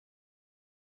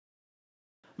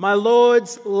My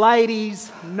lords,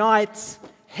 ladies, knights,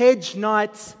 hedge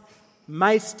knights,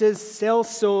 maesters,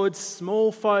 sellswords,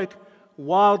 small folk,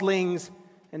 wildlings,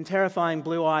 and terrifying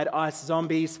blue-eyed ice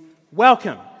zombies,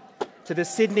 welcome to the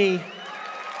Sydney.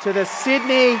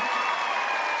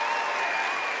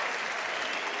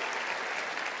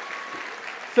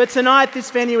 For tonight,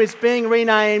 this venue is being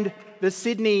renamed the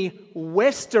Sydney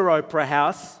Wester Opera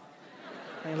House.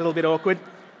 A little bit awkward.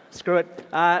 Screw it.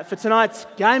 For tonight's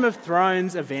Game of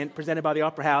Thrones event presented by the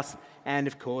Opera House and,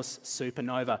 of course,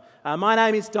 Supernova. My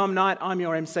name is Dom Knight. I'm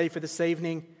your MC for this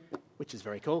evening, which is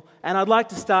very cool. And I'd like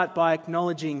to start by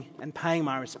acknowledging and paying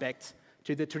my respects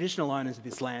to the traditional owners of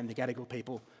this land, the Gadigal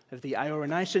people of the Eora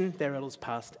Nation, their elders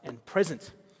past and present.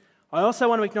 I also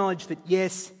want to acknowledge that,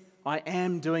 yes, I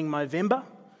am doing Movember,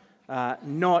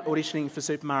 not auditioning for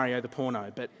Super Mario the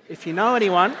porno. But if you know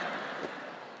anyone,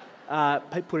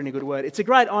 put in a good word. It's a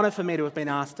great honour for me to have been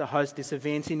asked to host this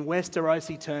event. In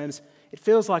Westerosi terms, it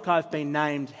feels like I've been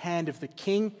named Hand of the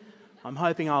King. I'm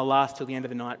hoping I'll last till the end of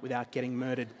the night without getting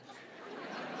murdered.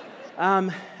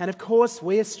 And of course,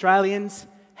 we Australians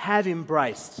have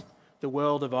embraced the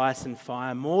world of ice and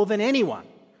fire more than anyone,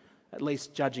 at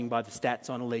least judging by the stats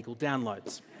on illegal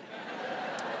downloads.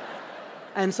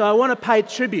 And so I want to pay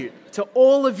tribute to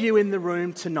all of you in the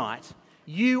room tonight.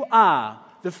 You are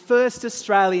the first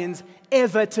Australians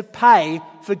ever to pay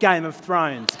for Game of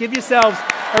Thrones. Give yourselves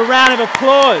a round of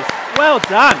applause. Well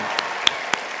done.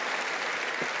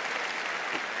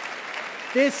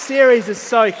 This series is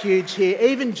so huge here.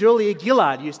 Even Julia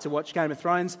Gillard used to watch Game of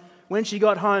Thrones when she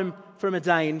got home from a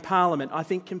day in Parliament. I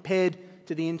think compared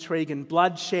to the intrigue and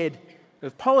bloodshed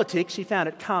of politics, she found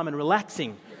it calm and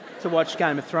relaxing to watch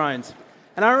Game of Thrones.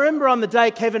 And I remember on the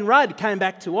day Kevin Rudd came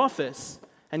back to office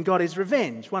and got his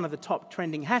revenge, one of the top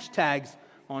trending hashtags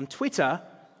on Twitter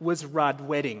was Rudd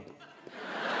Wedding.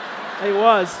 It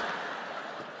was.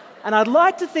 And I'd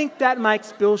like to think that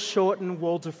makes Bill Shorten and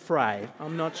Walter Frey.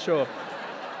 I'm not sure.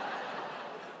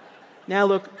 Now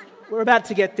look, we're about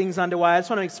to get things underway. I just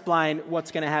want to explain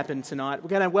what's going to happen tonight. We're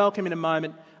going to welcome in a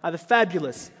moment the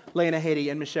fabulous Lena, Headey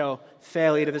and Michelle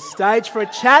Fairley to the stage for a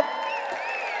chat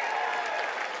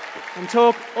and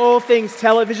talk all things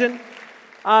television.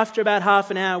 After about half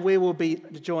an hour, we will be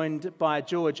joined by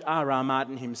George R.R.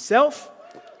 Martin himself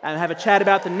and have a chat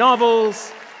about the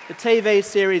novels, the TV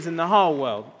series and the whole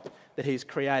world that he's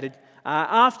created.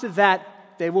 After that,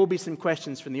 there will be some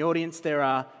questions from the audience. There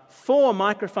are 4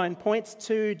 microphone points,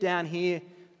 2 down here,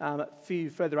 a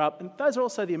few further up. And those are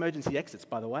also the emergency exits,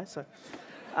 by the way.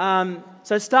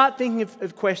 So start thinking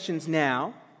of questions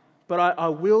now. But I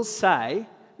will say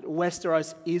that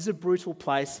Westeros is a brutal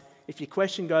place. If your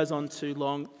question goes on too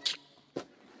long,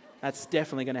 that's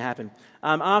definitely going to happen.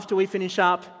 After we finish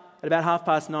up, at about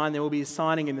 9:30, there will be a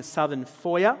signing in the southern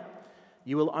foyer.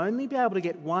 You will only be able to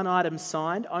get one item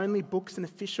signed, only books and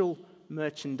official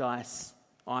merchandise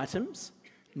items,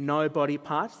 no body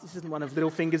parts. This isn't one of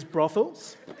Littlefinger's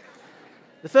brothels.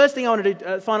 The first thing I want to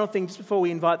do, final thing, just before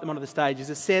we invite them onto the stage, is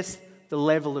assess the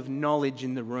level of knowledge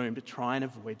in the room to try and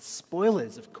avoid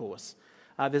spoilers, of course.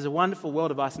 There's a wonderful World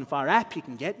of Ice and Fire app you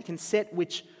can get. You can set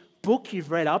which book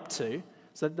you've read up to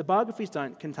so that the biographies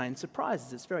don't contain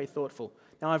surprises. It's very thoughtful.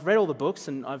 Now, I've read all the books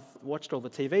and I've watched all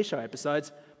the TV show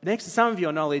episodes, but next to some of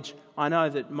your knowledge, I know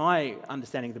that my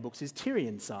understanding of the books is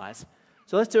Tyrion size.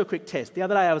 So let's do a quick test. The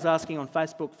other day I was asking on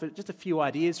Facebook for just a few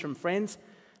ideas from friends,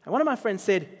 and one of my friends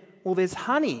said, well, there's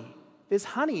honey. There's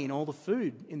honey in all the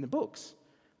food in the books.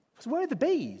 So where are the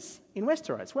bees in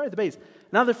Westeros? Where are the bees?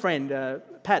 Another friend,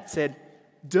 Pat, said,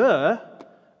 duh,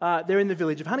 they're in the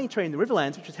village of Honeytree in the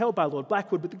Riverlands, which was held by Lord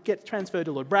Blackwood, but gets transferred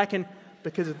to Lord Bracken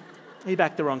because he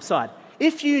backed the wrong side.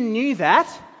 If you knew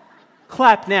that,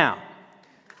 clap now.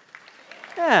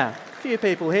 Yeah, a few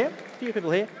people here.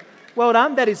 Well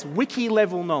done, that is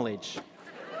wiki-level knowledge.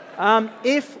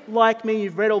 If, like me,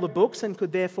 you've read all the books and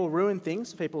could therefore ruin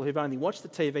things for people who've only watched the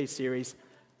TV series,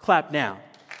 clap now.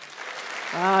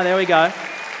 There we go.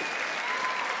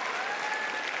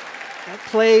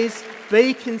 Please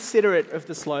be considerate of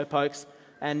the slowpokes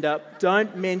and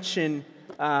don't mention,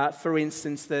 for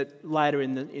instance, that later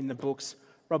in the books,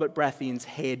 Robert Baratheon's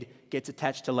head gets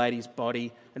attached to Lady's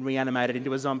body and reanimated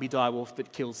into a zombie direwolf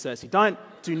that kills Cersei.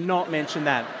 Do not mention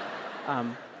that.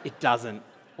 It doesn't,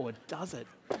 or does it?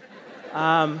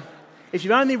 If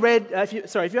you've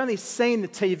only seen the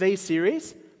TV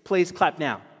series, please clap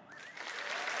now.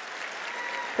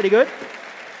 Pretty good.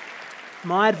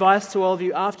 My advice to all of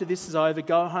you, after this is over,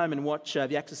 go home and watch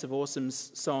the Axis of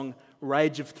Awesome's song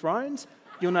Rage of Thrones.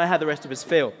 You'll know how the rest of us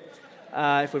feel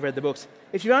if we've read the books.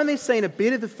 If you've only seen a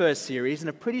bit of the first series and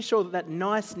are pretty sure that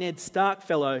nice Ned Stark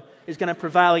fellow is going to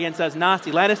prevail against those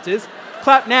nasty Lannisters,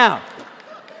 Clap now.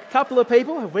 Couple of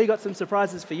people, have we got some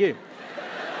surprises for you?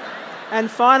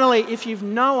 And finally, if you've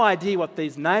no idea what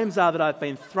these names are that I've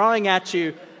been throwing at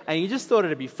you and you just thought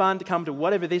it'd be fun to come to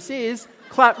whatever this is,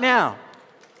 clap now.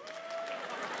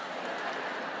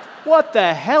 What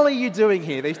the hell are you doing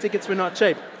here? These tickets were not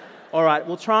cheap. All right,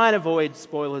 we'll try and avoid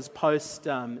spoilers post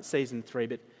season 3,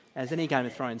 but as any Game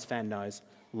of Thrones fan knows,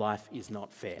 life is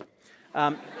not fair.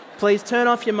 Please turn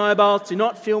off your mobiles, do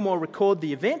not film or record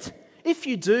the event. If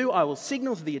you do, I will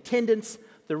signal to the attendants.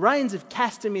 The Rains of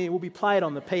Castamere will be played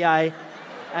on the PA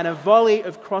and a volley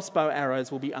of crossbow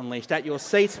arrows will be unleashed at your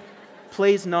seat.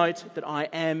 Please note that I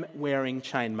am wearing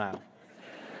chainmail.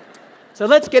 So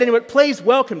let's get into it. Please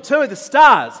welcome two of the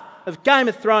stars of Game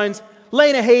of Thrones,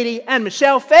 Lena Headey and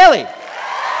Michelle Fairley.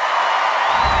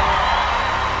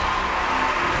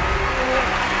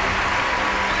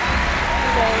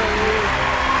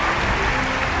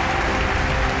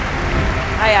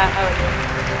 Hiya, how are you?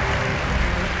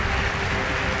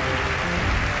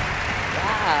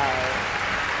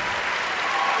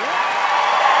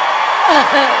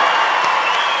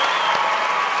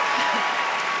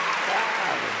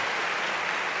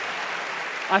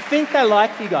 I think they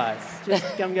like you guys.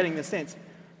 I'm getting the sense.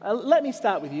 Let me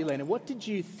start with you, Lena. What did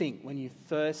you think when you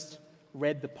first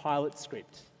read the pilot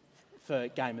script for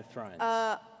Game of Thrones?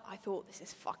 I thought, this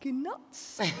is fucking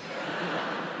nuts.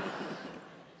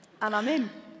 And I'm in.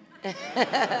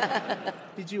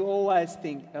 Did you always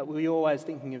think, were you always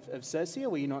thinking of Cersei,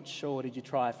 or were you not sure? Did you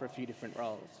try for a few different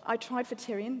roles? I tried for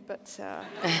Tyrion, but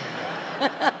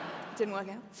didn't work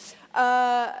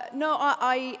out. No,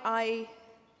 I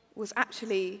was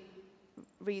actually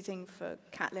reading for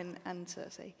Catelyn and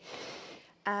Cersei.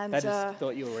 And They just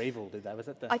thought you were evil, did they? Was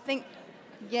that the... I think,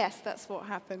 yes, that's what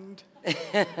happened.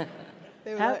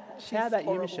 How about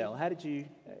you, Michelle? How did you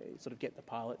sort of get the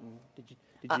pilot, and did you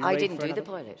I didn't do the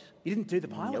pilot. You didn't do the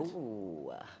pilot?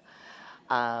 No.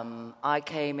 I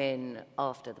came in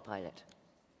after the pilot.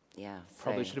 Yeah.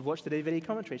 Probably should have watched the DVD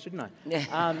commentary, shouldn't I?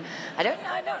 I don't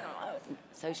know.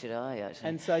 So should I, actually.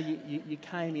 And so you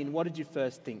came in. What did you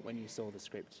first think when you saw the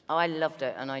script? Oh, I loved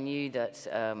it, and I knew that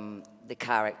the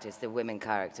characters, the women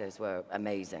characters, were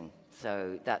amazing.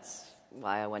 So that's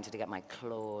why I wanted to get my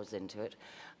claws into it.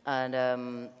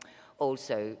 And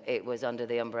also, it was under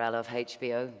the umbrella of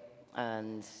HBO,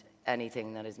 and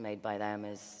anything that is made by them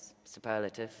is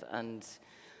superlative and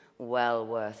well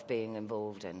worth being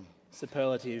involved in.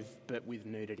 Superlative, but with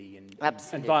nudity and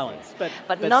violence.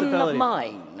 But none of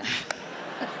mine.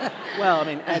 Well, I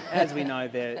mean, as we know,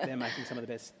 they're making some of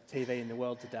the best TV in the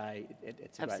world today.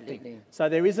 It's a great thing. So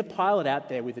there is a pilot out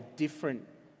there with a different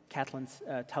Catelyn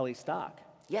Tully Stark.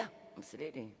 Yeah,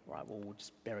 absolutely. Right, well, we'll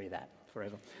just bury that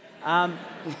forever.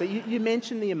 But you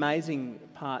mentioned the amazing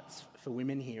parts for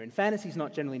women here, and fantasy's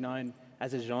not generally known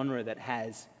as a genre that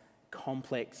has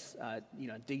complex,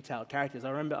 detailed characters.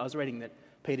 I remember I was reading that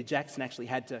Peter Jackson actually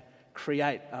had to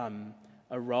create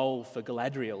a role for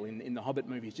Galadriel in the Hobbit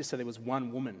movies just so there was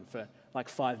one woman for like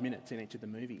 5 minutes in each of the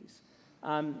movies.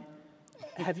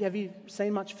 Have you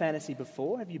seen much fantasy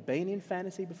before? Have you been in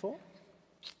fantasy before?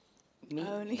 Me?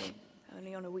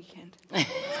 Only on a weekend.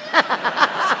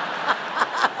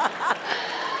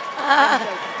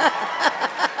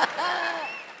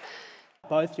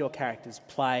 Both your characters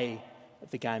play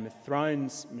the Game of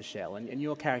Thrones, Michelle, and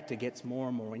your character gets more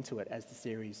and more into it as the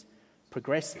series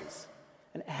progresses.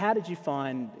 And how did you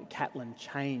find Catelyn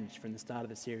change from the start of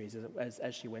the series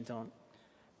as she went on?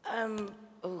 I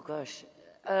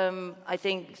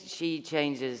think she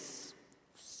changes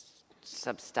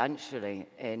substantially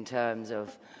in terms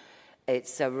of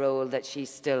it's a role that she's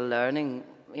still learning.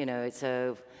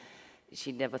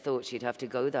 She never thought she'd have to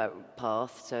go that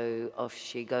path, so off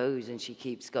she goes and she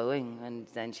keeps going, and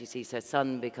then she sees her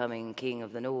son becoming king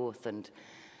of the north, and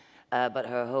but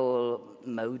her whole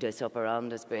modus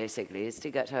operandi basically is to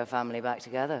get her family back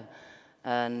together,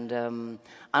 and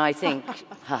I think, she's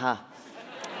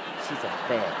a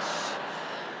bitch.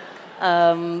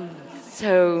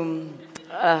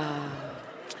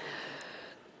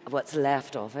 What's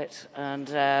left of it, and.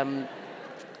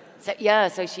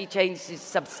 So she changes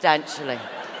substantially.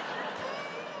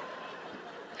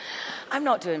 I'm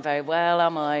not doing very well,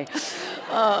 am I?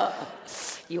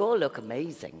 You all look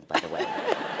amazing, by the way.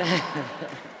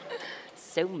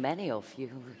 So many of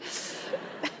you.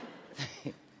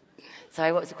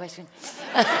 Sorry, what was the question?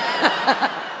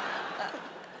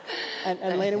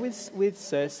 And Lena, with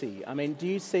Cersei, I mean, do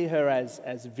you see her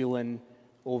as villain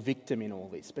or victim in all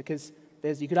this? Because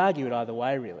you could argue it either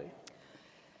way, really.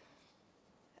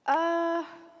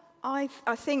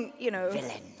 I think,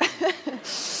 Villain.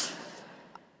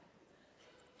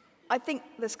 I think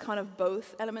there's kind of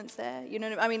both elements there. You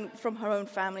know, I mean, from her own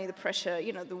family, the pressure,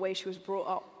 you know, the way she was brought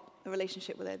up, the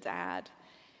relationship with her dad,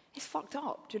 it's fucked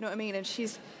up. Do you know what I mean? And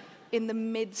she's in the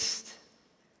midst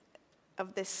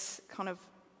of this kind of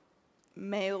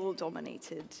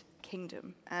male-dominated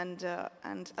kingdom, and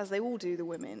as they all do, the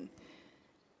women,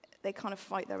 they kind of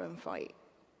fight their own fight,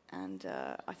 and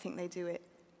I think they do it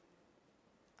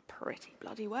pretty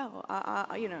bloody well.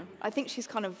 You know, I think she's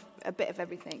kind of a bit of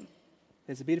everything.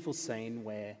 There's a beautiful scene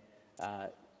where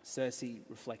Cersei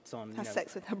reflects on... Has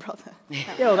sex with her brother. Yeah,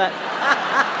 well, that...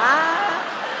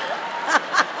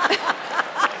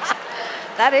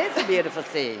 That is a beautiful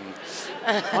scene.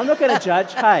 I'm not going to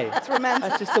judge. Hey, It's romantic.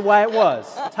 that's just the way it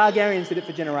was. The Targaryens did it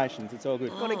for generations. It's all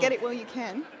good. Got to get it while you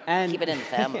can. And Keep it in the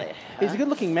family. he's a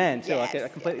good-looking man too. Yes, I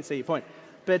completely see your point.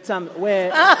 But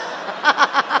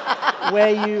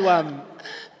where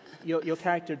your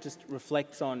character just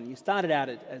reflects on, you started out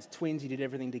as twins, you did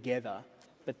everything together,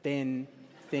 but then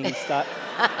things start.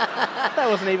 That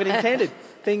wasn't even intended.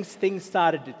 Things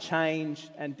started to change,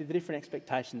 and the different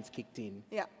expectations kicked in.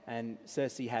 Yeah. And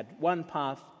Cersei had one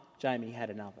path, Jaime had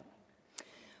another.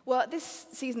 Well, this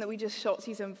season that we just shot,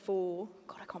 season 4,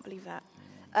 God, I can't believe that,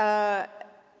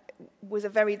 was a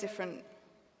very different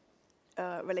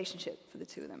relationship for the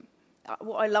two of them.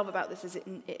 What I love about this is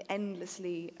it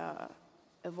endlessly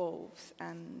evolves,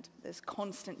 and there's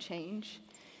constant change.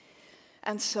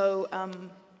 And so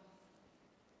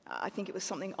I think it was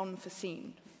something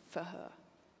unforeseen for her,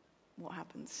 what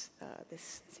happens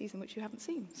this season, which you haven't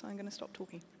seen, so I'm going to stop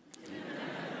talking.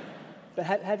 But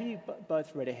have you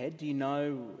both read ahead? Do you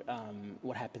know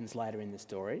what happens later in the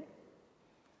story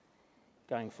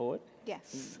going forward?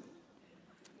 Yes.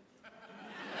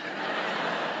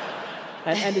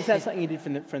 And is that something you did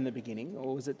from the beginning,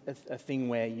 or was it a thing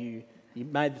where you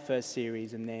made the first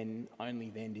series and then only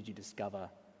then did you discover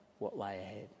what lay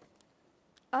ahead?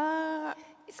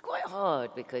 It's quite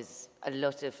hard because a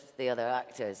lot of the other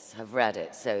actors have read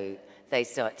it, so they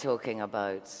start talking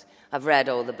about... I've read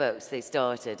all the books they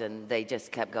started, and they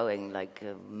just kept going like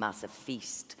a massive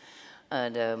feast.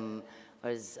 And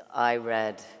whereas I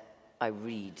read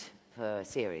per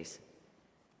series.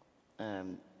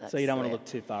 So you don't want to look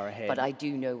too far ahead. But I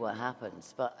do know what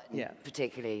happens, but yeah.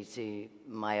 particularly to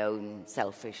my own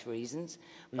selfish reasons.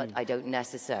 But I don't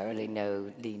necessarily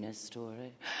know Lena's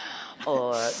story,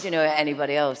 or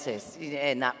anybody else's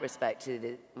in that respect.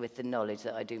 With the knowledge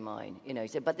that I do mine,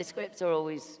 So, but the scripts are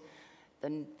always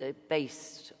they're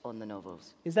based on the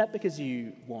novels. Is that because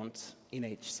you want in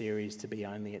each series to be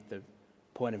only at the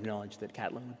point of knowledge that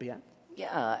Catelyn would be at?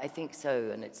 Yeah, I think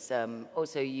so, and it's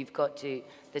also you've got the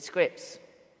scripts.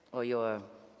 Or your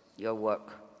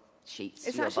work sheets,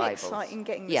 It's your actually Bibles. exciting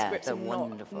getting the scripts and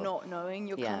not knowing.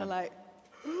 You're kind of like,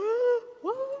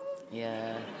 what?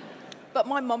 Yeah. But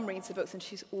my mum reads the books and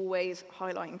she's always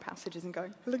highlighting passages and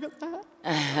going, look at that.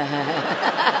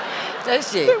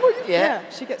 Does she? Yeah.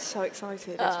 She gets so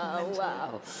excited. It's mental.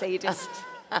 Wow. Sadist.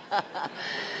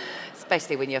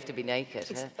 Especially when you have to be naked.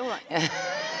 All right.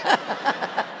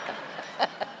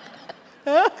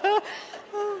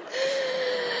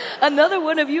 Another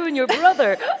one of you and your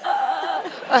brother.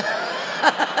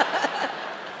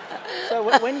 So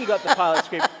when you got the pilot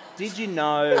script, did you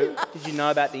know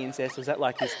about the incest? Was that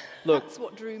like this? Look, That's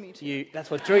what drew me to you.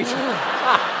 That's what drew you.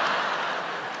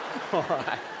 All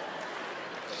right.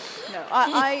 No,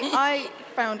 I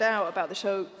found out about the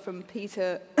show from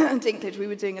Peter Dinklage. We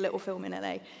were doing a little film in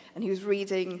LA, and he was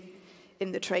reading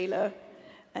in the trailer,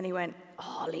 and he went,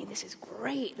 "Oh, Lena, this is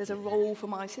great. There's a role for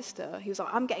my sister." He was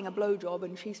like, "I'm getting a blowjob,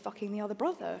 and she's fucking the other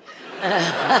brother."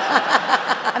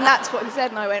 And that's what he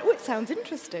said, and I went, "Oh, it sounds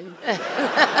interesting."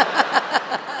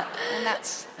 And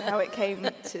that's how it came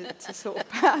to sort of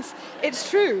pass. It's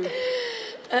true.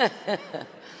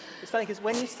 It's funny because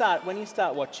when you start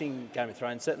watching Game of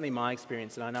Thrones, certainly my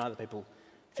experience, and I know other people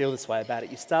feel this way about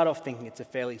it, you start off thinking it's a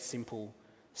fairly simple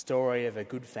story of a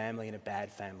good family and a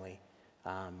bad family.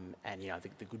 And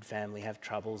the good family have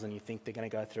troubles, and you think they're going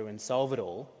to go through and solve it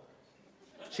all.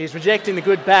 She's rejecting the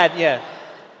good, bad, yeah.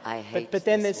 I hate. But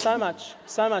then there's so much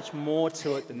more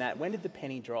to it than that. When did the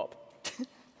penny drop?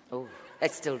 Oh,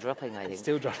 it's still dropping. I think. It's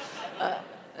still dropping.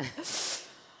 It's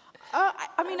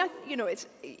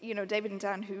David and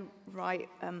Dan who write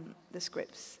the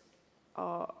scripts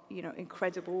are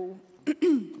incredible,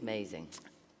 amazing,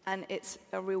 and it's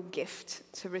a real gift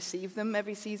to receive them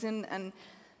every season. And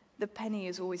the penny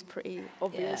is always pretty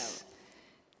obvious. Yeah.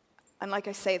 And like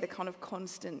I say, the kind of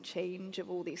constant change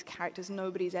of all these characters,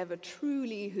 nobody's ever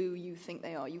truly who you think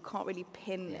they are. You can't really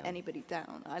pin anybody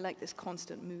down. I like this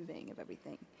constant moving of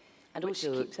everything, and which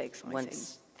also keeps it exciting.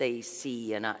 Once they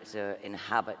see an actor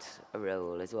inhabit a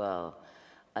role as well,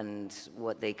 and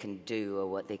what they can do or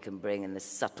what they can bring, and the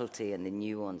subtlety and the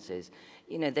nuances,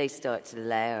 you know, they start to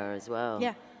layer as well.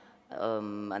 Yeah.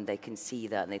 And they can see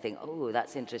that, and they think, oh,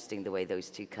 that's interesting, the way those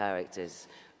two characters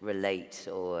relate,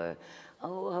 or,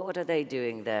 oh, what are they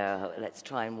doing there? Let's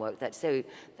try and work that. So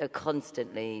they're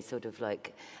constantly sort of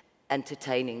like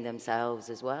entertaining themselves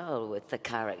as well with the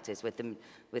characters, with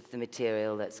the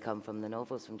material that's come from the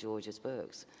novels, from George's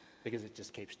books. Because it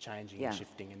just keeps changing Yeah. and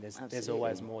shifting, and there's Absolutely.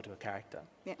 always more to a character.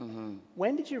 Yeah.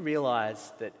 When did you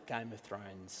realise that Game of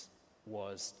Thrones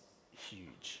was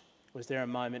huge? Was there a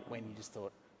moment when you just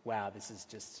thought, wow, this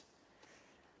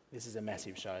is a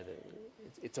massive show, that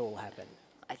it's all happened?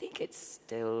 I think it's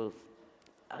still,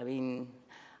 I mean,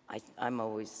 I'm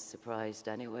always surprised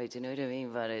anyway, do you know what I mean?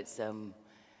 But it's,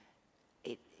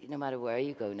 no matter where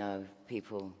you go now,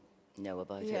 people know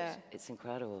about Yeah. it. It's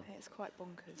incredible. It's quite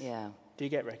bonkers. Yeah. Do you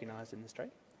get recognised in the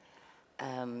street?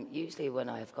 Usually when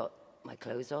I've got my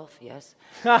clothes off, yes.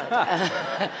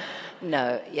 But,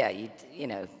 no, yeah, you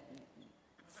know.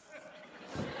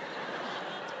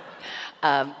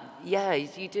 Yeah,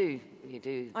 you do. You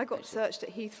do. I got searched at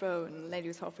Heathrow, and the lady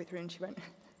was halfway through, and she went,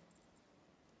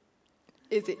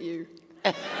 "Is it you?"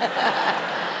 And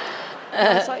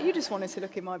I was like, "You just wanted to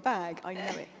look in my bag. I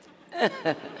know it."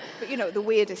 But you know, the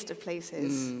weirdest of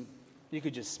places. You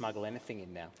could just smuggle anything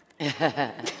in now.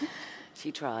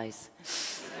 She tries.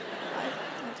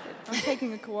 I'm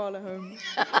taking a koala home.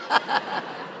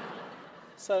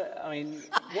 So, I mean,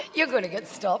 You're going to get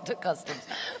stopped at customs.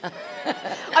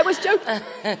 I was joking.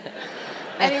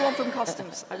 Anyone from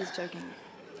customs, I was joking.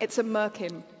 It's a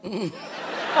merkin.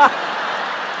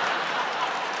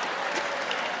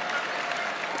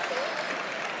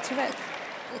 Tourette's.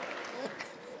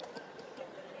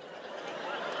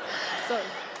 So,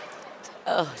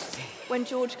 Oh, when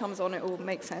George comes on, it all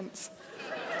makes sense.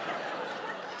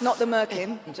 Not the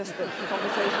merkin, just the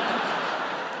conversation.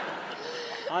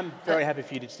 I'm very happy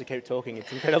for you just to keep talking.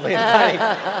 It's incredibly entertaining.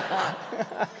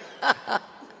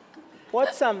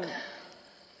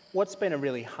 What's been a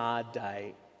really hard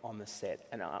day on the set?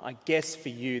 And I guess for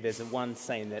you, there's one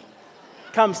scene that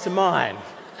comes to mind.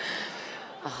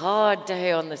 a hard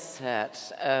day on the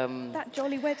set. That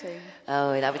jolly wedding.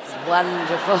 Oh, that was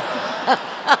wonderful.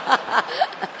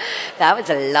 That was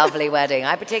a lovely wedding.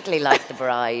 I particularly liked the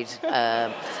bride.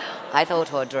 I thought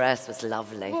her dress was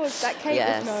lovely. Oh, that cake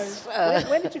Yes. with nose.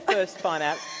 When did you first find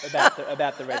out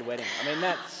about the red wedding? I mean,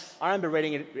 I remember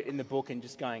reading it in the book and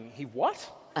just going, he what?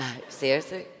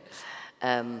 Seriously?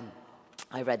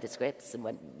 I read the scripts and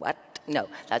went, what? No,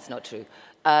 that's not true.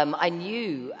 I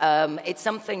knew it's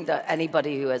something that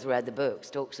anybody who has read the books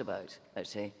talks about,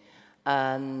 actually.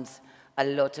 And a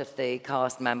lot of the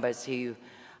cast members who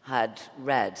had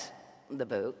read the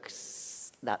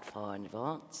books that far in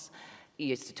advance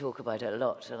used to talk about it a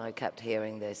lot, and I kept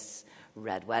hearing this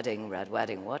red wedding,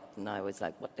 what? And I was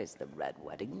like, what is the red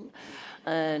wedding?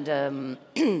 And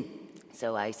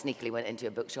so I sneakily went into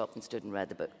a bookshop and stood and read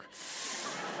the book.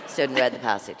 Stood and read the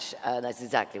passage. That's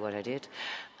exactly what I did.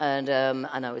 And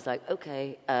I was like,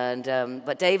 okay.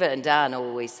 But David and Dan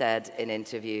always said in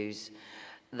interviews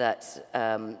that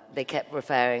they kept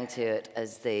referring to it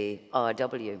as the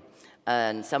RW.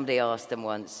 And somebody asked them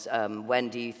once, when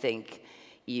do you think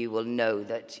you will know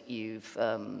that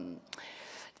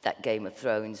that Game of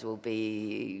Thrones will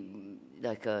be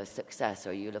like a success,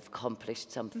 or you'll have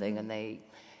accomplished something? Mm-hmm. And they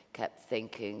kept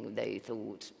thinking, they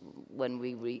thought, when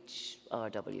we reach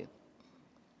RW.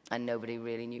 And nobody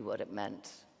really knew what it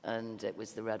meant. And it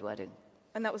was the Red Wedding.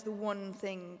 And that was the one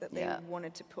thing that they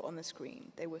wanted to put on the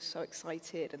screen. They were so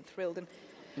excited and thrilled. And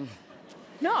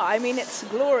no, I mean, it's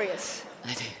glorious.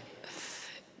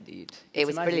 Indeed. It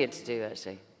was brilliant to do,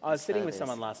 actually. I was sitting with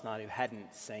someone last night who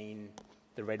hadn't seen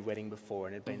the Red Wedding before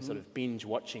and had been sort of binge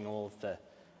watching all of the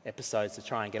episodes to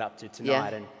try and get up to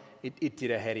tonight, and it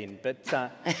did her head in. But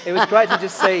it was great to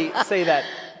just see that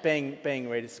being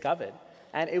rediscovered.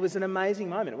 And it was an amazing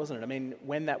moment, wasn't it? I mean,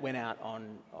 when that went out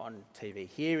on TV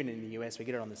here and in the US, we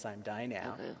get it on the same day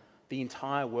now, the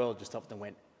entire world just stopped and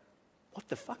went, what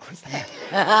the fuck was that?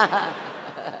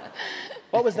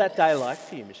 What was that day like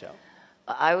for you, Michelle?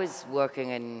 I was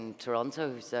working in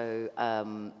Toronto, so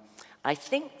I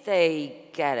think they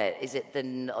get it. Is it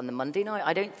on the Monday night?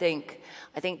 I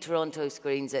think Toronto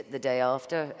screens it the day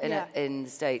after in the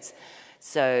States.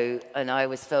 So, and I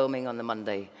was filming on the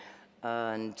Monday,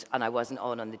 and I wasn't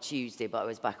on the Tuesday, but I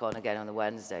was back on again on the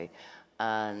Wednesday.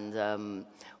 And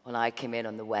when I came in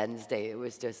on the Wednesday, it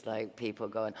was just like people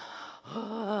going,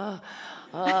 and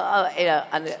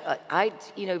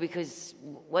because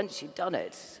once you've done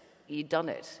it, you've done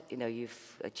it. You know,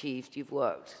 you've achieved, you've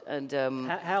worked. And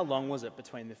How long was it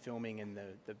between the filming and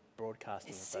the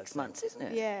broadcasting? it's of those 6 months, isn't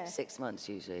it? Yeah. 6 months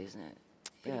usually, isn't it?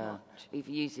 Pretty yeah. much. We've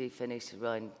usually finished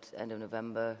around end of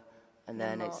November, and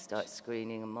then it March. starts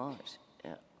screening in March.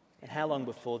 Yeah. And how long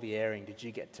before the airing did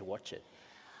you get to watch it?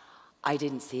 I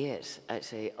didn't see it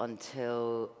actually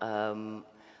until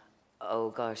oh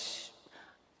gosh,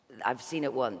 I've seen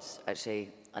it once actually,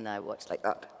 and I watched like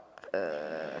that.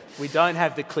 We don't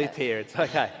have the clip here. It's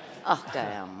okay. Oh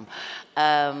damn!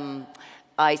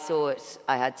 I saw it.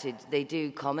 I had to. They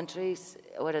do commentaries.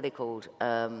 What are they called,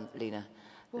 Lena?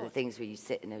 The things where you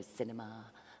sit in a cinema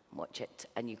and watch it,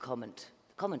 and you comment.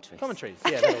 Commentaries. Commentaries.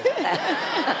 Yeah.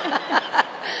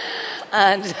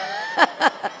 And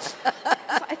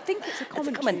I think it's a it's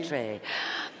a commentary. commentary.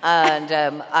 And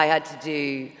I had to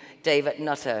do David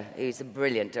Nutter, who's a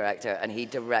brilliant director, and he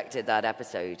directed that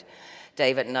episode.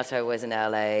 David Nutter was in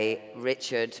LA.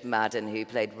 Richard Madden, who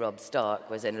played Rob Stark,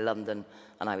 was in London,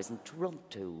 and I was in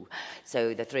Toronto.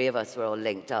 So the three of us were all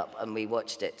linked up, and we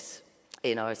watched it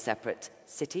in our separate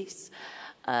cities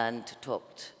and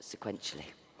talked sequentially.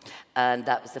 And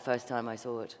that was the first time I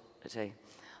saw it, actually.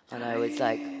 And I was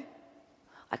like,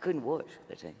 I couldn't watch,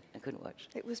 actually. I couldn't watch.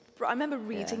 I remember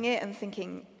reading it and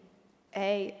thinking,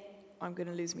 A, I'm going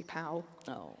to lose me pal.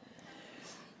 Oh.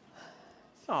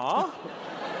 Aw.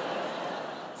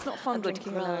 It's not fun I'm going to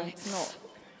drinking alone. cry. It's not.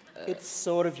 It's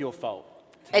sort of your fault.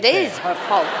 It is her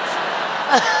fault.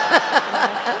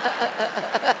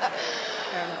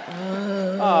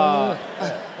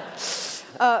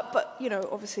 But, you know,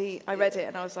 obviously I read it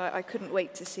and I was like, I couldn't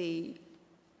wait to see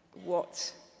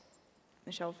what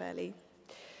Michelle Fairley,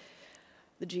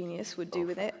 the genius, would do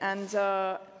with it. And,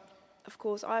 of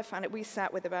course, I found it. We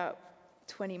sat with about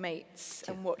 20 mates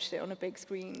and watched it on a big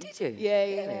screen. Did you? Yeah,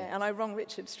 yeah, Really? yeah. And I rang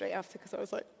Richard straight after because I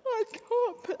was like, I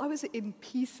can't. But I was in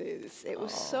pieces. It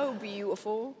was so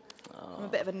beautiful. I'm a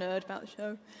bit of a nerd about the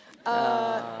show.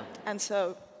 And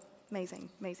so, amazing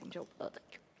job. Oh,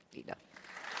 thank you, Lena.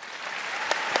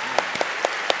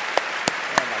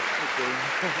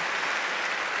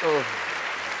 Oh,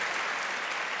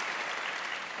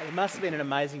 It must have been an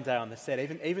amazing day on the set.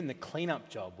 Even the clean-up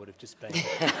job would have just been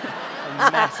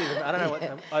a massive. I don't know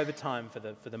what overtime for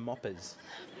the moppers.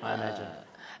 I imagine.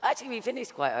 actually, we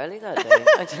finished quite early that day.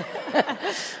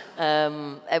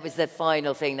 It was the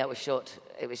final thing that was shot.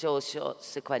 It was all shot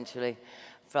sequentially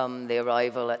from the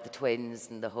arrival at the twins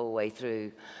and the whole way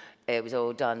through. It was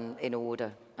all done in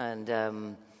order.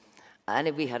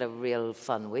 And we had a real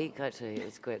fun week, actually. It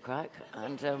was great crack.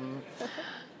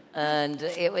 And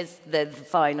it was the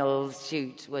final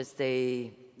shoot was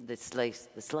the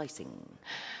slicing.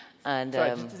 And Sorry,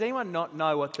 does anyone not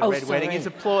know what the Oh, red wedding sorry. is?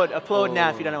 Applaud now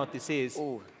if you don't know what this is.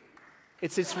 oh,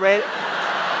 It's this red.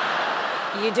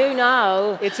 you do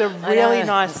know. It's a I really know.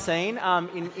 nice scene.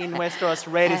 In Westeros,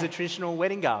 red is a traditional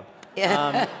wedding garb.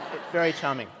 Yeah. It's very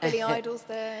charming. Billy Idol's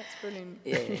there. It's brilliant.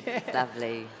 Yeah, it's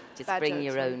lovely. Just Bad bring jokes,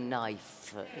 your right? own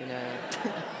knife, you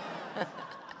know.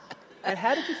 And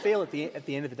how did you feel at the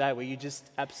end of the day? Were you just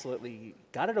absolutely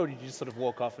gutted, or did you just sort of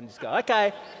walk off and just go,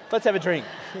 "Okay, let's have a drink"?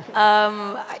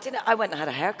 I didn't. I went and had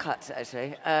a haircut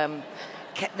actually.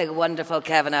 The wonderful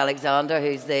Kevin Alexander,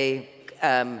 who's the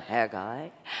hair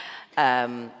guy.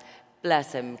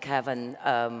 Bless him, Kevin.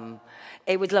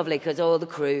 It was lovely because all the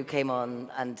crew came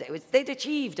on, and they'd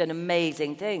achieved an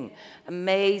amazing thing.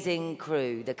 Amazing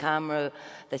crew. The camera,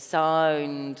 the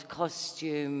sound,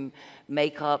 costume,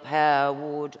 makeup, hair,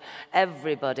 wood,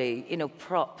 everybody. You know,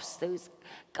 props. Those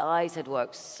guys had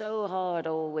worked so hard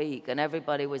all week, and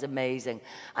everybody was amazing.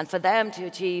 And for them to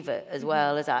achieve it, as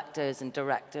well as actors and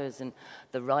directors and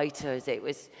the writers, it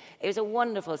was a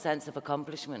wonderful sense of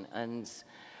accomplishment.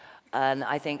 And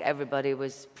I think everybody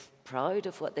was proud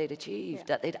of what they'd achieved,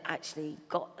 that they'd actually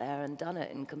got there and done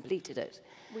it and completed it.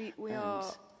 We are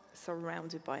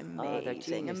surrounded by they're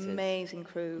geniuses. amazing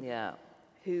crew Yeah.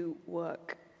 who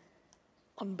work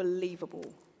unbelievable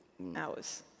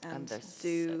hours and they're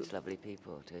do such lovely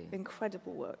people too.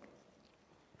 incredible work.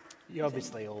 You're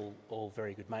obviously all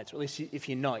very good mates. Or at least if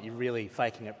you're not, you're really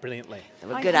faking it brilliantly. They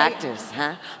were I good hate- actors,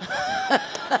 huh?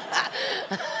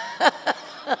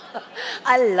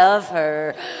 I love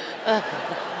her.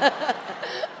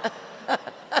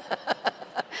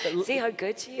 See how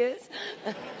good she is?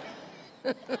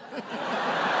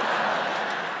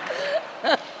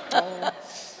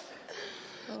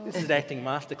 This is an acting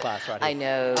masterclass right here. I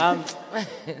know.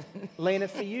 Lena,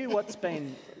 for you, what's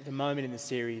been the moment in the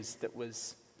series that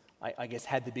was, I guess,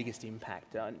 had the biggest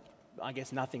impact? I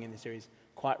guess nothing in the series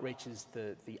quite reaches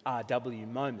the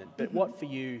RW moment, but what for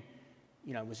you,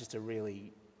 was just a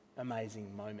really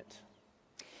amazing moment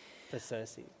for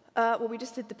Cersei? Well, we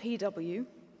just did the PW.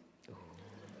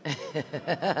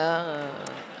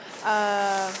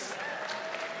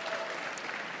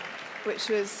 Which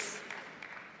was,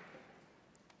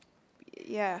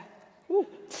 yeah.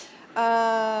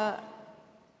 I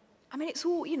mean, it's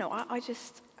all, you know, like I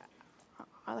said,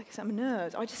 I'm a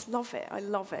nerd. I just love it. I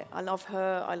love it. I love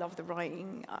her. I love the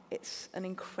writing. It's an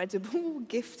incredible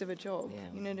gift of a job. Yeah.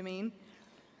 You know what I mean?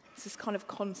 It's just kind of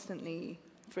constantly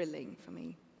thrilling for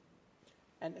me.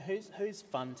 And who's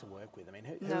fun to work with? I mean,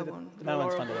 no one. No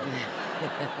one's fun to work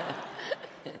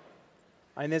with.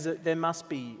 I mean, there must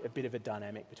be a bit of a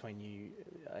dynamic between you,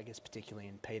 I guess, particularly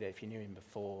in Peter, if you knew him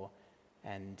before,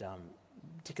 and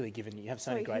particularly given you have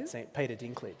so many great scenes. Peter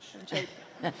Dinklage.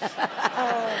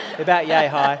 About yay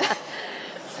high.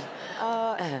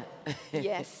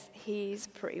 Yes, he's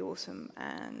pretty awesome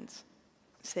and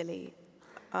silly.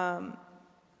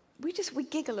 We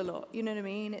giggle a lot, you know what I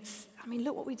mean?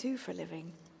 Look what we do for a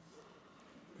living.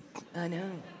 I know.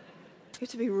 You have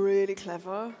to be really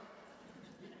clever.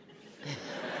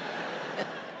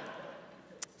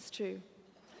 It's true.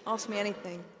 Ask me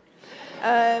anything.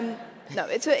 No,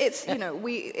 it's you know,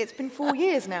 it's been 4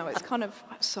 years now. It's kind of,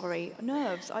 sorry,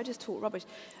 nerves. I just talk rubbish.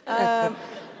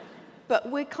 But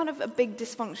we're kind of a big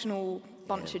dysfunctional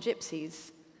bunch of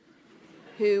gypsies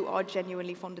who are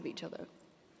genuinely fond of each other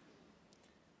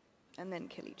and then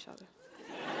kill each other.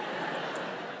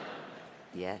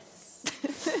 Yes.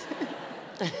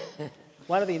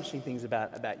 One of the interesting things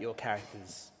about your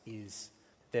characters is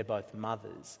they're both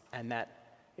mothers, and that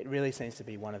it really seems to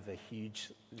be one of the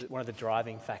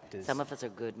driving factors. Some of us are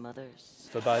good mothers.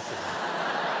 For both of them.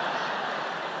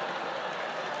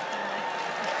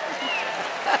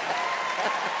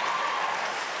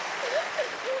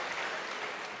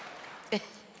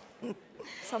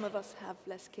 Some of us have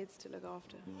less kids to look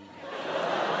after.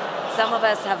 Some of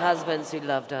us have husbands who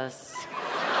loved us.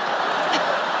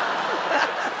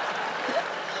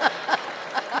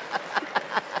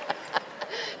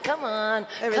 Come on.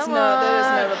 There is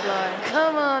no reply.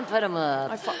 Come on, put him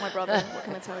up. I fucked my brother. What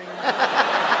can I tell you?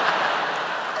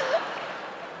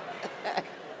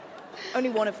 Only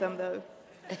one of them, though.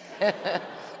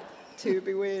 Two would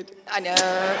be weird. I know.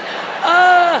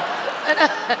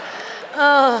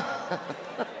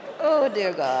 Oh,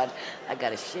 dear God. I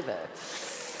got a shiver.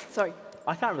 Sorry.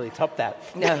 I can't really top that.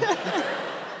 No.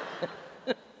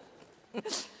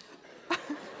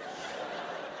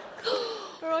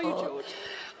 Where are you, George?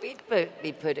 We'd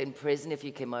be put in prison if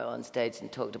you came out on stage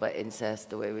and talked about incest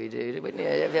the way we do, wouldn't you?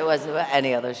 If it wasn't about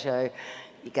any other show,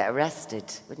 you'd get arrested,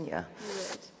 wouldn't you? You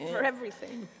would. Yeah. For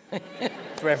everything.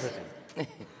 For everything.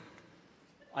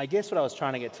 I guess what I was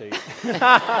trying to get to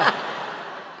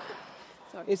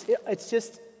it's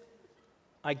just,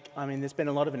 I mean, there's been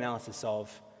a lot of analysis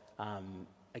of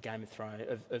Game of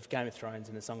Thrones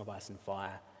and A Song of Ice and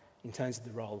Fire in terms of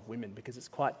the role of women, because it's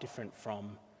quite different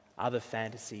from other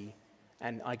fantasy,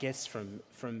 and I guess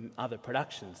from other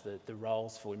productions, the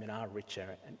roles for women are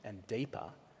richer and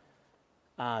deeper.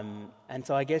 And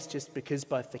so I guess just because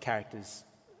both the characters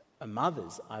are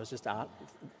mothers, I was just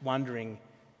wondering,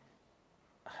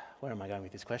 where am I going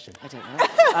with this question? I don't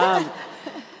know.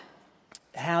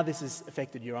 How this has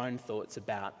affected your own thoughts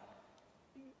about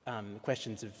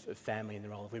questions of family and the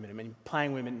role of women. I mean,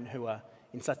 playing women who are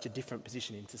in such a different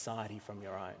position in society from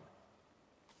your own.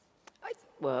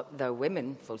 Well, they're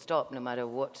women, full stop, no matter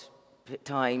what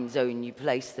time zone you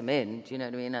place them in, do you know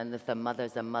what I mean? And if they're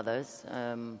mothers, they're mothers.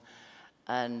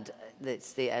 And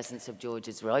it's the essence of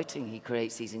George's writing. He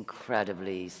creates these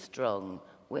incredibly strong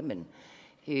women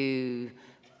who,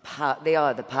 they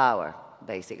are the power,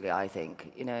 basically, I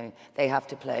think. You know, they have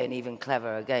to play an even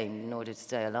cleverer game in order to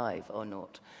stay alive, or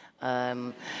not.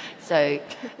 So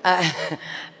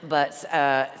that's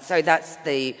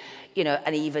the, you know,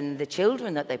 and even the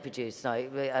children that they produce,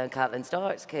 like Catelyn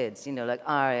Stark's kids, you know, like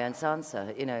Arya and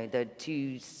Sansa, you know, they're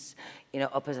two, you know,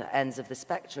 opposite ends of the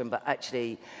spectrum, but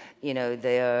actually, you know,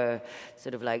 they're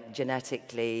sort of like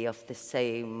genetically of the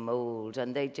same mold,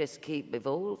 and they just keep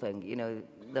evolving, you know,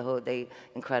 the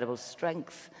incredible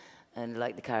strength, and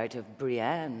like the character of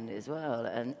Brienne as well,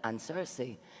 and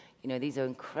Cersei. You know, these are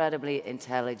incredibly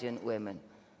intelligent women.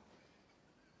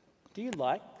 Do you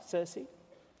like Cersei,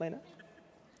 Lena?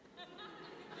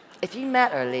 If you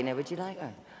met her, Lena, would you like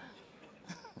her?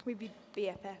 We'd be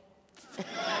BFF.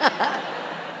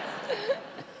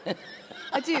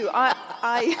 I do. I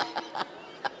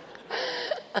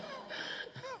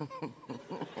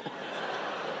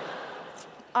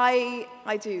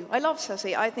do. I love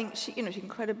Cersei. I think she's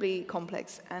incredibly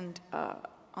complex and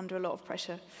under a lot of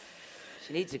pressure.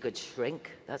 She needs a good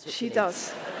shrink. That's what she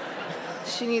does.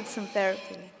 She needs some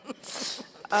therapy.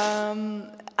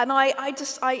 And And I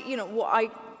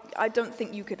don't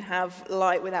think you could have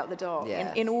light without the dark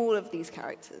in all of these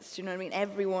characters. Do you know what I mean?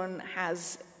 Everyone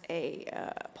has a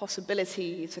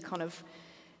possibility to kind of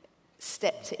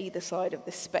step to either side of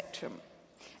the spectrum.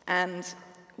 And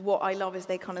what I love is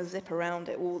they kind of zip around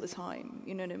it all the time.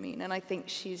 You know what I mean? And I think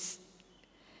she's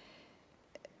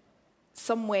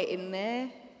somewhere in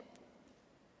there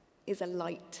is a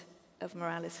light of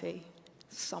morality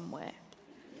somewhere.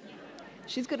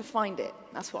 She's going to find it.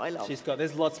 That's what I love.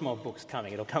 There's lots more books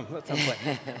coming. It'll come at some point.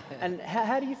 And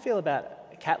how do you feel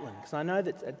about Catelyn? Because I know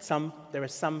that there are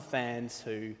some fans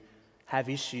who have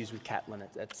issues with Catelyn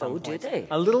at some point. Oh, do they?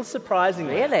 A little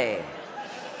surprisingly. Really?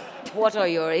 What are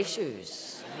your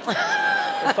issues?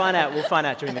 We'll find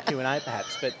out during the Q&A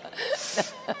perhaps, but...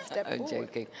 I'm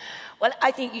joking. Well,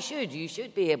 I think you should. You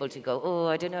should be able to go, oh,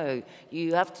 I don't know.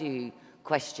 You have to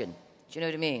question. Do you know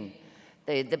what I mean?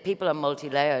 The people are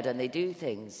multi-layered and they do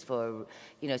things for,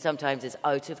 sometimes it's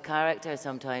out of character,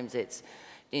 sometimes it's,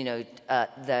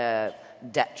 at their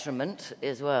detriment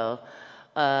as well.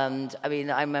 And,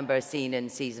 I remember a scene in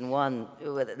season 1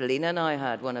 that Lena and I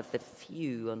had, one of the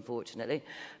few, unfortunately,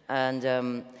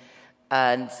 and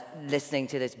listening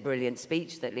to this brilliant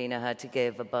speech that Lena had to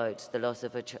give about the loss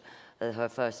of her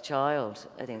first child,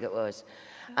 I think it was.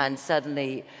 And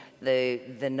suddenly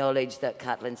the knowledge that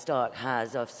Catelyn Stark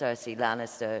has of Cersei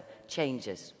Lannister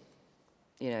changes,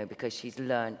 because she's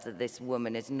learned that this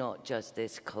woman is not just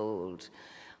this cold,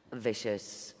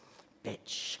 vicious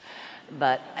bitch,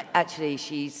 but actually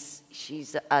she's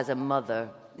as a mother,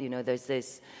 there's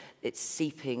this, it's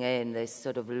seeping in, this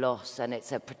sort of loss, and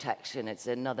it's a protection, it's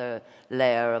another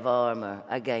layer of armor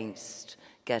against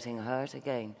getting hurt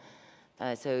again.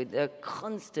 So they're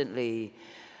constantly...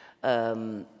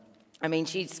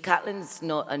 Catelyn's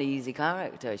not an easy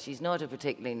character. She's not a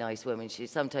particularly nice woman.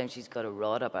 Sometimes she's got a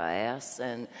rod up her ass,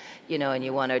 and and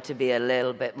you want her to be a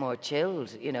little bit more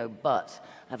chilled, but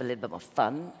have a little bit more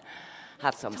fun,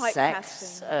 have some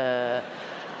sex.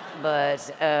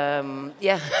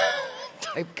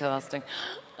 Typecasting.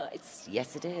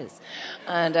 Yes, it is,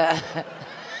 and.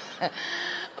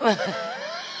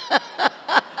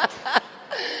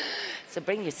 So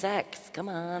bring your sex, come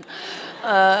on.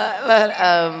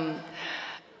 So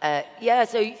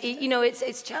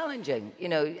it's challenging.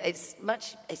 It's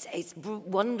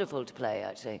wonderful to play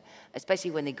actually,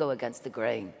 especially when they go against the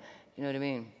grain. You know what I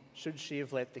mean? Should she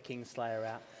have let the Kingslayer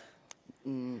out?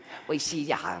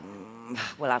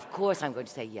 Well, of course I'm going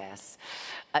to say yes.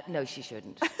 No, she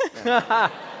shouldn't. No.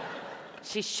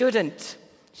 She shouldn't.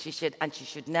 She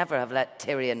should never have let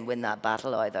Tyrion win that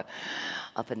battle either,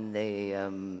 up in the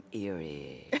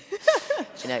Eyrie.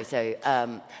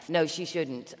 No, she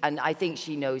shouldn't. And I think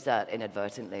she knows that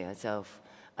inadvertently herself,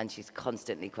 and she's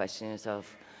constantly questioning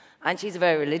herself. And she's a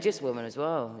very religious woman as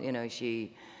well.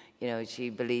 She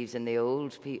believes in the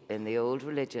old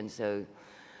religion. So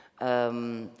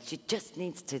she just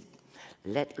needs to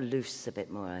let loose a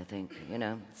bit more. I think.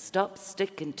 Stop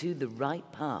sticking to the right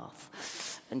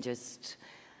path, and just.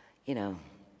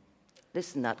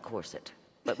 Loosen that corset.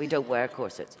 But we don't wear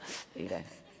corsets. We're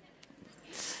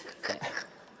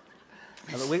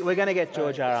going to get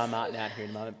George R.R. Martin out here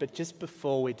in a moment, but just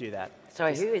before we do that...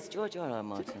 Sorry, who is George R.R.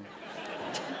 Martin?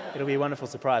 It'll be a wonderful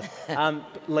surprise.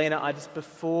 Lena,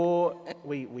 before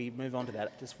we move on to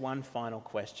that, just one final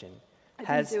question.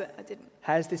 I didn't.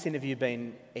 Has this interview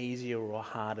been easier or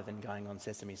harder than going on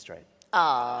Sesame Street?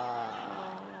 A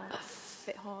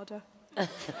bit harder.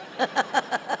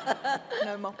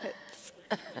 No Muppets.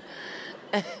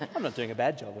 I'm not doing a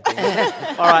bad job of being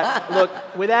All right, look,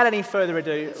 without any further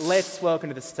ado, let's welcome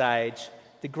to the stage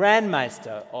the Grand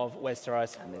Maester of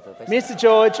Westeros, Mr.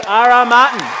 George R.R.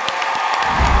 Martin.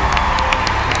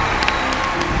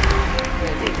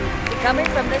 Is he coming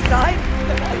from this side?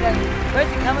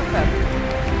 Where's he coming from?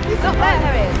 He's not there.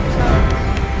 There he is.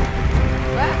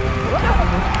 Wow.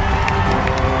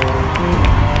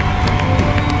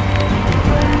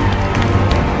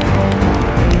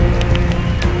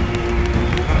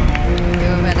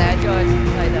 Over there, George.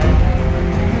 Right there.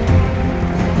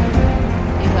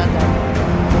 He's well done.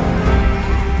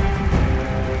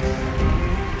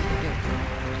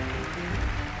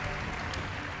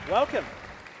 Welcome.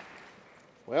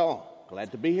 Well,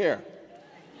 glad to be here.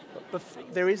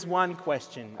 There is one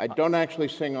question. I don't actually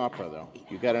sing opera, though.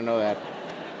 You got to know that.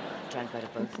 Try and go to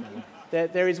both now.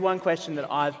 There is one question that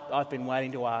I've been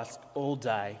waiting to ask all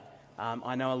day.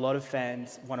 I know a lot of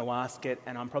fans want to ask it,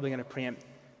 and I'm probably going to preempt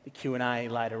the Q&A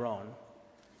later on.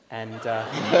 And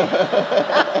that's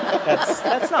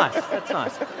nice. That's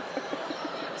nice.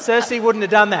 Cersei wouldn't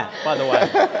have done that, by the way.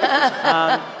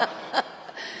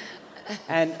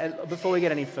 And before we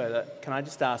get any further, can I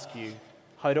just ask you,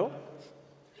 Hodor?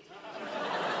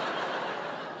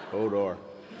 Hodor.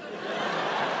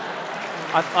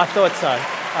 I thought so.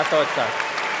 I thought so.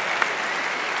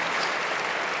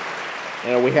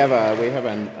 You know, we have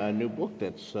a new book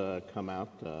that's come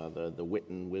out, the Wit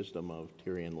and Wisdom of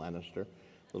Tyrion Lannister,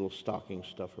 little stocking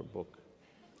stuffer book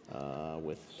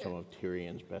with some of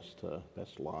Tyrion's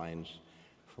best lines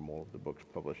from all of the books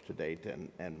published to date.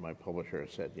 And my publisher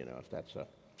said, you know, if that's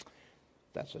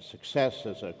a success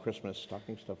as a Christmas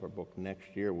stocking stuffer book,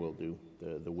 next year we'll do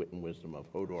the Wit and Wisdom of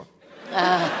Hodor.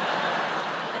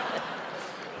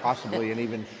 Possibly an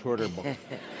even shorter book.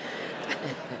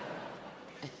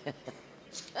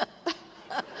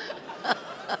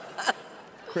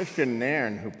 Christian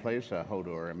Nairn, who plays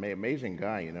Hodor, amazing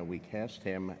guy. You know, we cast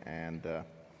him, and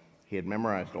he had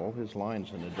memorized all his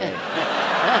lines in a day.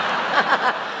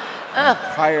 The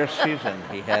entire season,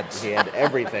 he had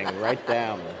everything right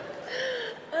down.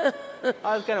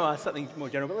 I was going to ask something more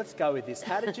general, but let's go with this.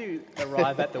 How did you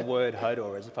arrive at the word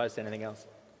Hodor as opposed to anything else?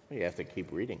 Well, you have to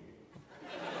keep reading.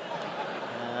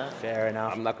 Fair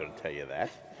enough. I'm not going to tell you that.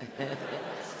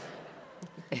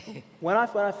 When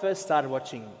I first started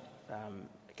watching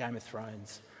Game of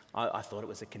Thrones, I thought it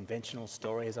was a conventional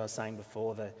story, as I was saying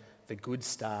before, the good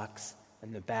Starks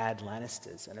and the bad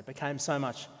Lannisters, and it became so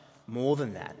much more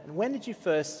than that. And when did you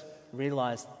first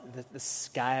realise the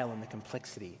scale and the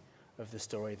complexity of the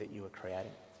story that you were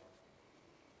creating?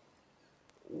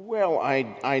 Well,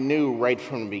 I knew right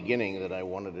from the beginning that I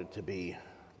wanted it to be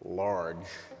large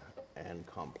and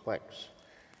complex.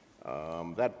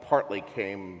 That partly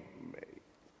came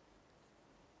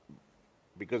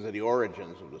because of the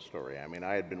origins of the story. I mean,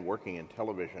 I had been working in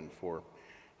television for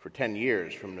 10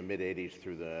 years, from the mid-'80s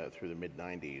through the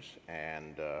mid-'90s,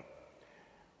 and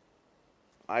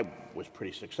I was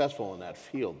pretty successful in that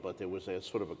field, but there was a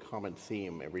sort of a common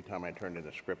theme every time I turned in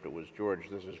a script. It was, George,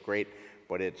 this is great,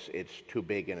 but it's too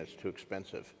big and it's too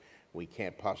expensive. We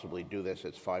can't possibly do this.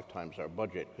 It's 5 times our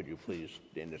budget. Could you please,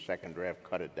 in the second draft,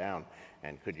 cut it down?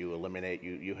 And could you eliminate,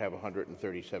 you have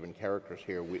 137 characters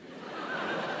here.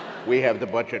 We have the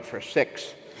budget for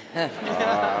 6.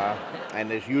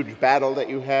 And this huge battle that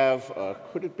you have,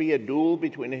 could it be a duel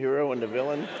between the hero and the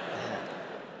villain?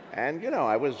 And, you know,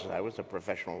 I was a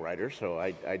professional writer, so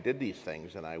I did these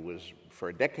things, and for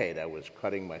a decade, I was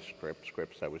cutting my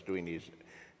scripts. I was doing these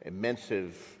immense,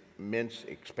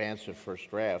 expansive first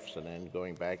drafts, and then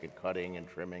going back and cutting and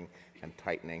trimming and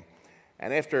tightening.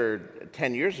 And after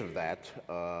 10 years of that,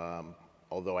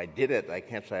 although I did it, I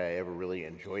can't say I ever really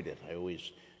enjoyed it. I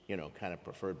always, you know, kind of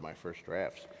preferred my first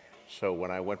drafts. So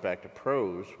when I went back to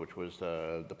prose, which was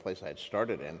the place I had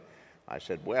started in, I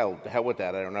said, well, the hell with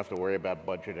that. I don't have to worry about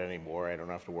budget anymore. I don't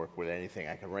have to work with anything.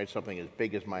 I can write something as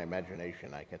big as my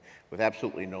imagination. I can, with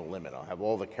absolutely no limit. I'll have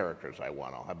all the characters I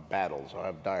want. I'll have battles. I'll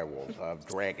have direwolves. I'll have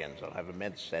dragons. I'll have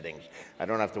immense settings. I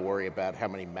don't have to worry about how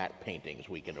many matte paintings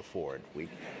we can afford.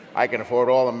 I can afford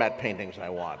all the matte paintings I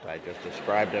want. I just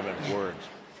describe them in words.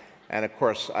 And of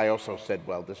course, I also said,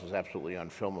 well, this is absolutely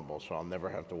unfilmable, so I'll never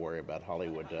have to worry about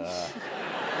Hollywood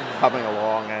coming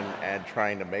along and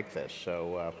trying to make this.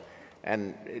 So.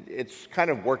 And it's kind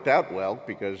of worked out well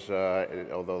because,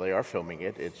 although they are filming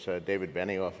it, it's David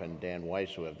Benioff and Dan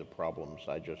Weiss who have the problems.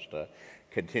 I just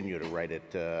continue to write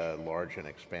it large and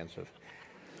expansive.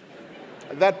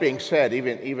 That being said,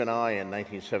 even I in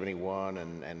 1971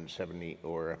 and 70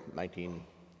 or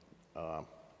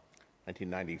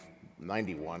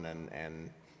 1991 and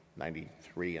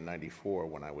 93 and 94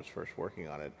 when I was first working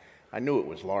on it, I knew it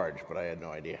was large, but I had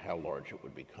no idea how large it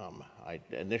would become.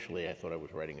 Initially, I thought I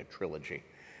was writing a trilogy.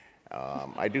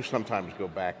 I do sometimes go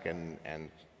back and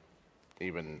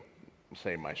even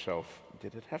say myself,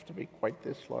 did it have to be quite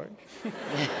this large?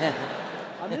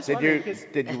 I'm just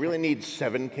Did you really need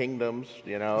 7 kingdoms?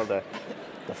 You know, the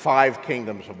 5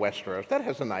 kingdoms of Westeros. That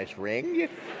has a nice ring.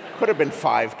 It could have been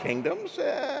 5 kingdoms.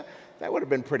 That would have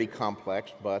been pretty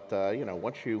complex, but you know,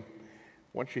 once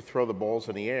you throw the balls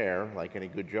in the air, like any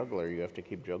good juggler, you have to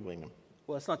keep juggling them.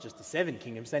 Well, it's not just the 7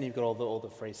 kingdoms. Then you've got all the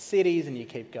free cities, and you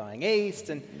keep going east.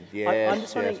 And yes, I'm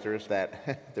just wondering, there is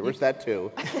that. There is that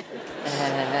too.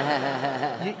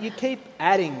 you keep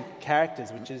adding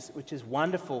characters, which is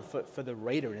wonderful for the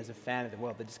reader and as a fan of the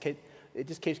world. It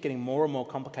just keeps getting more and more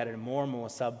complicated, and more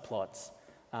subplots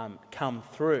come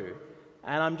through.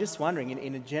 And I'm just wondering,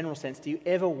 in a general sense, do you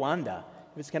ever wonder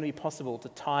if it's going to be possible to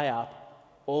tie up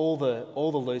all the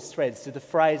loose threads? Did the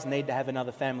phrase need to have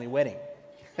another family wedding?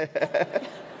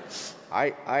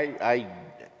 I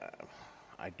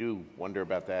do wonder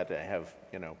about that. I have,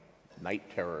 you know, night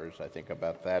terrors, I think,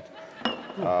 about that.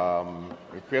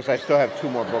 Because I still have 2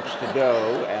 more books to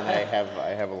go, and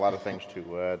I have a lot of things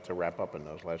to wrap up in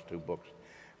those last 2 books.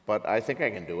 But I think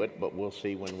I can do it. But we'll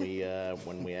see when we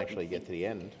actually get to the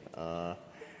end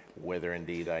whether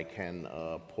indeed I can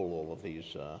pull all of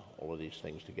these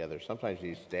things together. Sometimes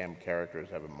these damn characters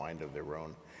have a mind of their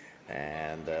own,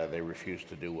 and they refuse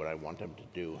to do what I want them to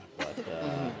do. But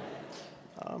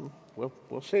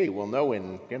we'll see. We'll know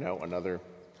in another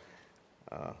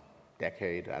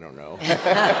decade. I don't know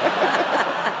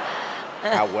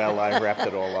how well I wrapped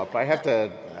it all up. I have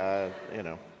to,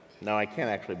 no, I can't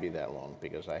actually be that long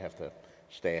because I have to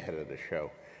stay ahead of the show.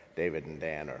 David and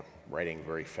Dan are writing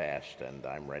very fast, and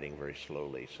I'm writing very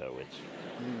slowly, so it's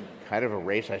kind of a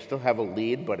race. I still have a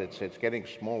lead, but it's getting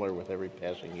smaller with every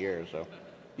passing year. So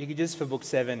you could just, for book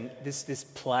 7, this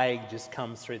plague just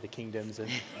comes through the kingdoms, and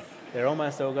they're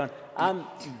almost all gone.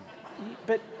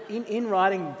 But in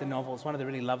writing the novels, one of the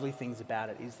really lovely things about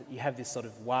it is that you have this sort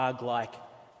of Wag-like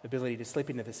ability to slip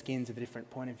into the skins of the different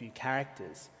point of view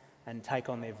characters and take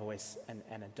on their voice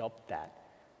and adopt that.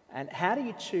 And how do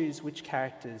you choose which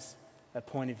characters are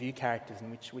point of view characters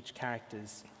and which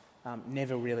characters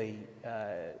never really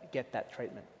get that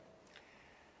treatment?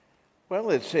 Well,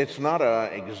 it's not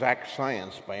an exact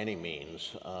science by any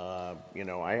means. I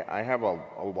have a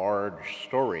large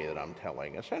story that I'm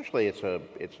telling. Essentially, it's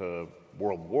a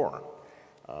world war.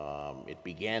 It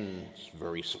begins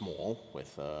very small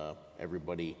with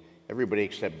everybody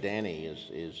except Danny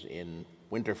is in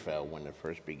Winterfell when it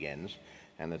first begins,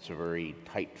 and it's a very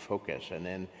tight focus. And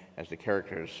then as the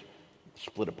characters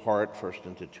split apart, first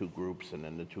into 2 groups, and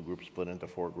then the 2 groups split into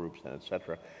 4 groups, and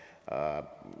etc.,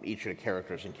 each of the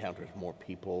characters encounters more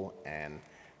people and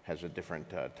has a different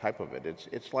type of it.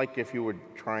 It's like if you were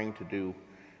trying to do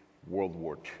World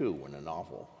War II in a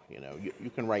novel. You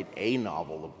can write a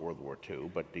novel of World War II,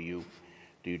 but do you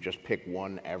just pick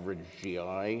one average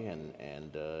GI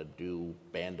and do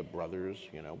Band of Brothers?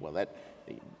 Well,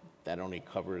 that only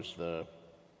covers the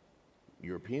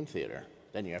European theater.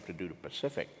 Then you have to do the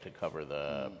Pacific to cover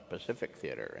the Pacific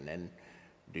theater, and then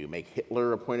do you make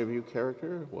Hitler a point of view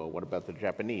character? Well, what about the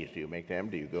Japanese? Do you make them?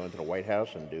 Do you go into the White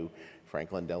House and do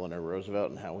Franklin Delano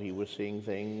Roosevelt and how he was seeing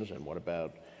things? And what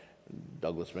about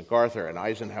Douglas MacArthur and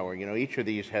Eisenhower? Each of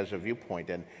these has a viewpoint,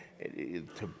 and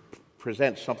to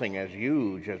present something as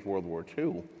huge as World War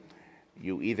II,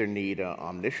 you either need an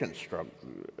omniscient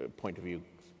point of view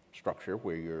structure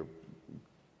where you're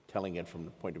telling it from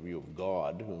the point of view of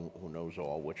God, who knows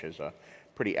all, which is a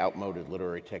pretty outmoded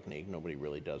literary technique. Nobody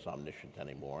really does omniscient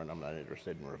anymore, and I'm not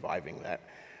interested in reviving that.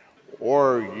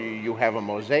 Or you have a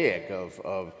mosaic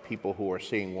of people who are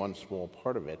seeing one small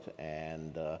part of it,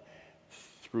 and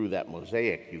through that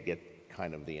mosaic you get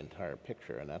kind of the entire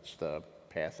picture, and that's the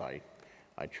path I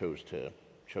chose to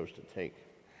take.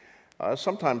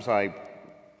 Sometimes I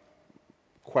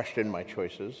question my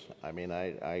choices. I mean,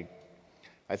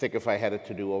 I think if I had it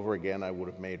to do over again, I would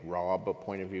have made Rob a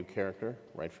point of view character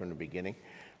right from the beginning.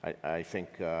 I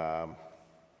think the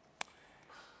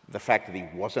fact that he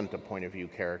wasn't a point of view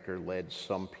character led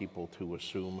some people to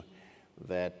assume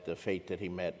that the fate that he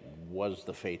met was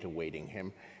the fate awaiting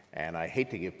him. And I hate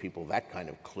to give people that kind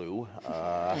of clue.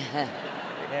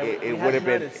 It would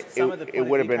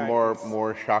have been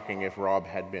more shocking if Rob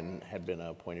had been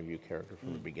a point of view character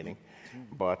from the beginning.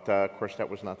 But of course, that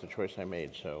was not the choice I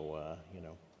made. So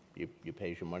you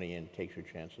pays your money and takes your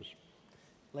chances.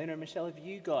 Lena and Michelle, have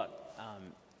you got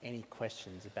any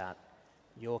questions about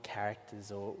your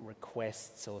characters or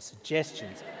requests or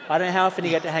suggestions? I don't know how often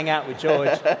you get to hang out with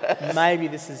George. Maybe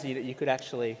this is you could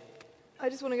actually. I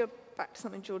just want to go back to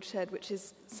something George said, which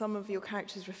is some of your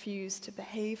characters refuse to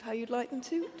behave how you'd like them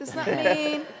to. Does that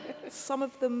mean some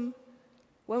of them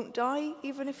won't die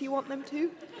even if you want them to?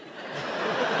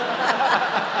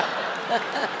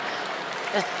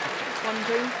 Just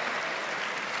wondering.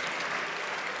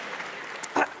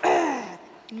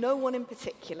 No one in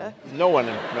particular. No one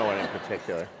in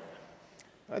particular.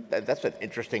 That's an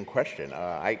interesting question.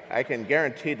 I can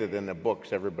guarantee that in the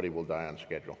books everybody will die on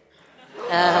schedule.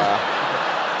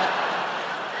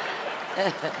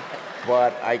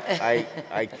 But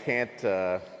I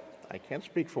can't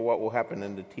speak for what will happen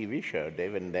in the TV show.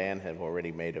 David and Dan have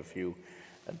already made a few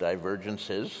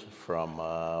divergences from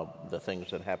the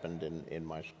things that happened in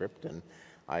my script, and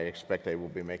I expect they will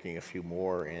be making a few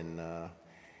more in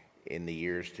the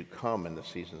years to come, in the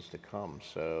seasons to come.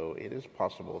 So it is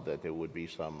possible that there would be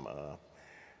some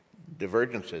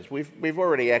divergences. We've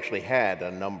already actually had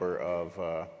a number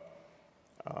of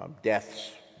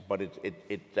deaths but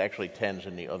it actually tends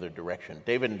in the other direction.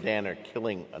 David and Dan are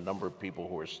killing a number of people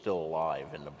who are still alive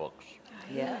in the books.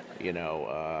 Yeah. You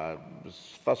know,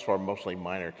 thus far mostly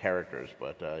minor characters,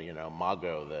 but you know,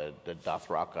 Mago, the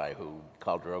Dothraki who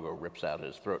Khal Drogo rips out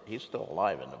his throat, he's still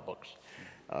alive in the books.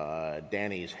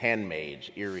 Dany's handmaids,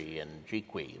 Irri and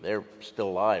Jiqui, they're still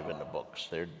alive in the books.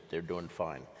 They're doing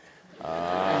fine.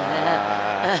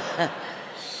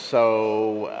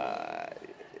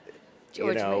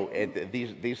 You know,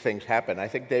 these things happen. I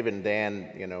think David and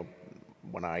Dan, you know,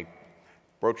 when I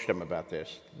broached them about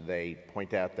this, they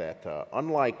point out that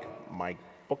unlike my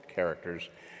book characters,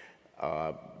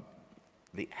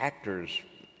 the actors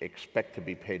expect to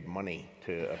be paid money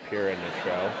to appear in the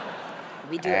show.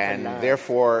 We do it for love.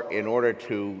 Therefore, in order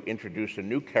to introduce a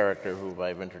new character who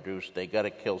I've introduced, they got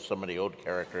to kill some of the old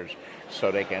characters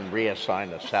so they can reassign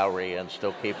the salary and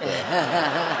still keep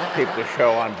the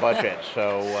show on budget.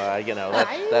 So you know,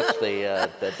 that's the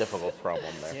difficult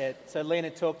problem there. Yeah. So Lena,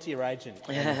 talk to your agent.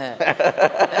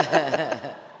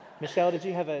 Michelle, did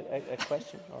you have a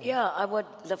question? Yeah, I would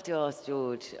love to ask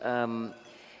George.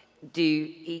 Do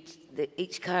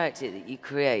each character that you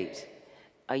create,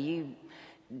 are you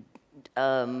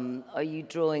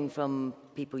drawing from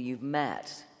people you've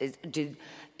met? Is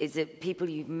it people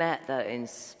you've met that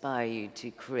inspire you to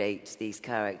create these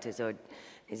characters, or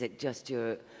is it just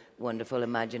your wonderful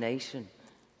imagination?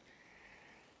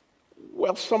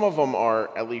 Well, some of them are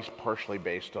at least partially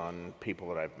based on people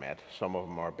that I've met. Some of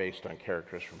them are based on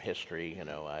characters from history. You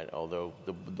know, although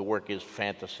the work is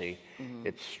fantasy,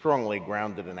 it's strongly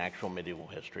grounded in actual medieval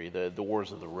history. The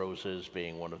Wars of the Roses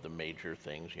being one of the major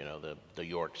things. You know, the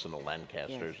Yorks and the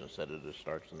Lancasters instead of the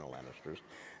Starks and the Lannisters.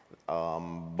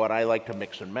 But I like to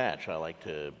mix and match. I like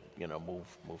to, you know,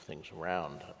 move things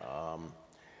around.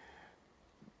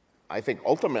 I think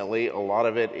ultimately a lot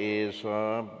of it is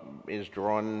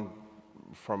drawn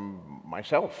from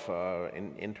myself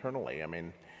internally. I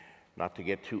mean, not to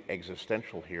get too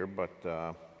existential here, but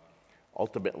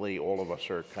ultimately all of us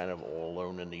are kind of all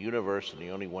alone in the universe, and the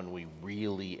only one we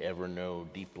really ever know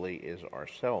deeply is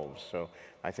ourselves. So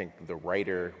I think the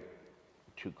writer,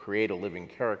 to create a living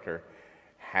character,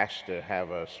 has to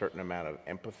have a certain amount of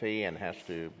empathy and has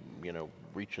to, you know,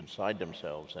 reach inside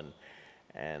themselves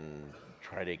and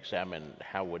try to examine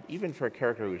how would, even for a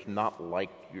character who's not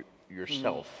like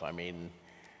yourself. I mean,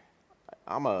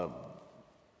 I'm a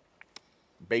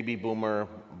baby boomer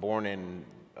born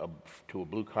to a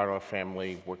blue-collar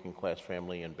family, working-class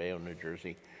family in Bayonne, New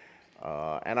Jersey.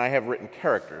 And I have written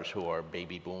characters who are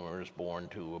baby boomers born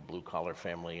to a blue-collar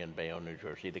family in Bayonne, New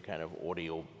Jersey, the kind of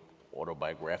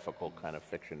autobiographical kind of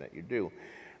fiction that you do.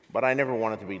 But I never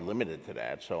wanted to be limited to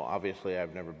that, so obviously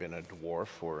I've never been a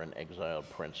dwarf or an exiled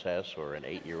princess or an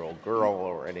 8-year-old girl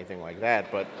or anything like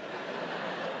that, but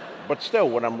still,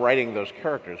 when I'm writing those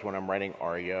characters, when I'm writing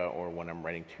Arya or when I'm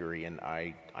writing Tyrion,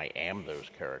 I am those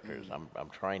characters. I'm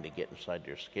trying to get inside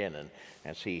their skin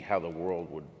and see how the world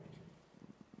would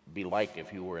be like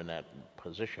if you were in that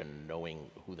position, knowing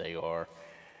who they are.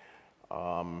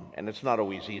 And it's not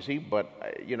always easy, but,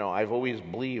 you know, I've always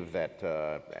believed that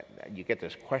you get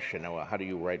this question, well, how do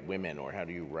you write women, or how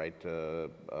do you write a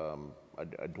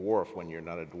dwarf when you're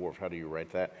not a dwarf? How do you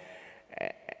write that?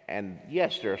 And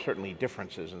yes, there are certainly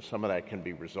differences, and some of that can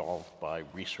be resolved by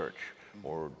research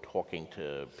or talking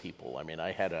to people. I mean,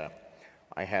 I had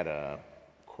a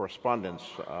correspondence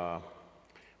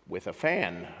with a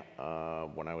fan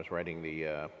when I was writing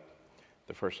the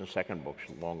first and second books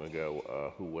long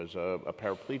ago, who was a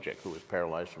paraplegic, who was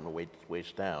paralyzed from the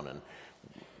waist down, and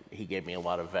he gave me a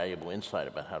lot of valuable insight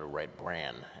about how to write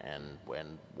Bran and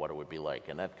what it would be like,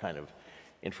 and that kind of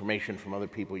information from other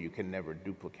people you can never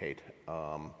duplicate.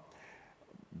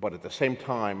 But at the same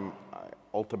time,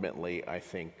 ultimately, I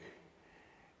think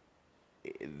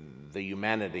the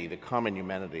humanity, the common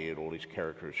humanity that all these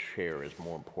characters share is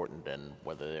more important than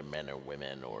whether they're men or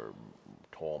women, or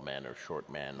tall men or short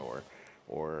men,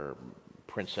 or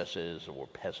princesses or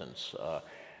peasants.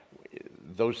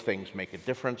 Those things make a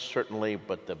difference, certainly,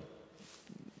 but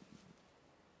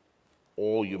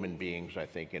all human beings, I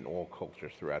think, in all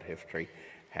cultures throughout history,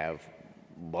 have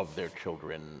loved their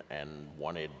children and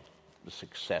wanted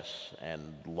success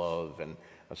and love and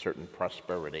a certain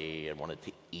prosperity and wanted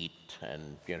to eat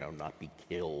and, you know, not be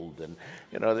killed. And,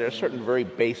 you know, there are certain very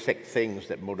basic things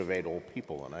that motivate all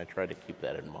people, and I try to keep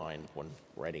that in mind when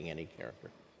writing any character.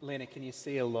 Lena, can you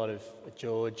see a lot of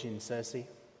George in Cersei?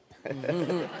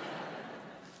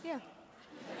 Yeah.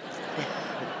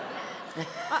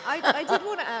 I did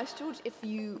want to ask George if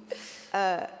you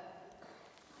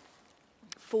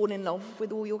fall in love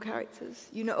with all your characters,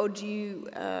 you know, or do you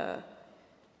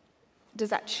does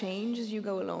that change as you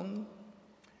go along?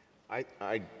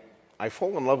 I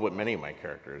fall in love with many of my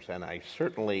characters, and I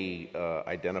certainly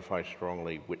identify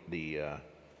strongly with the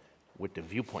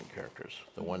viewpoint characters,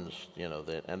 the ones, you know,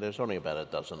 and there's only about a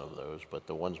dozen of those, but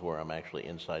the ones where I'm actually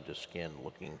inside the skin,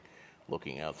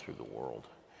 looking out through the world,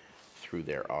 through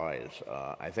their eyes.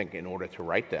 I think in order to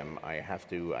write them, I have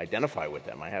to identify with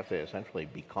them. I have to essentially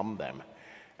become them.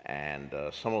 And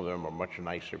some of them are much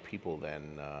nicer people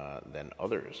than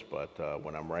others. But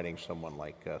when I'm writing someone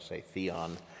like, say,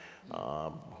 Theon,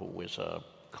 who is a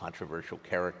controversial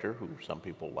character who some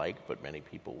people like, but many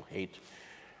people hate,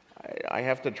 I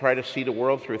have to try to see the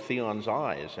world through Theon's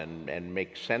eyes and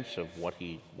make sense of what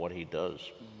he does.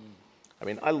 I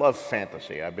mean, I love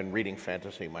fantasy. I've been reading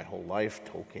fantasy my whole life.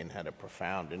 Tolkien had a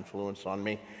profound influence on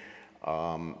me.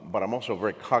 But I'm also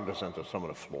very cognizant of some of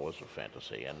the flaws of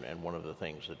fantasy. And one of the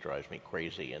things that drives me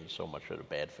crazy in so much of the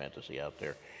bad fantasy out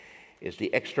there is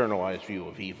the externalized view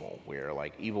of evil, where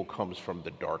like evil comes from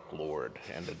the Dark Lord,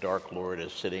 and the Dark Lord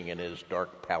is sitting in his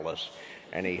dark palace,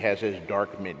 and he has his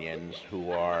dark minions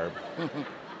who are,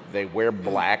 they wear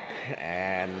black,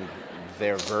 and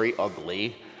they're very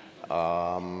ugly.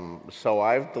 So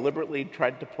I've deliberately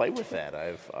tried to play with that.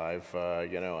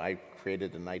 I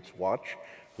created the Night's Watch,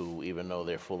 who, even though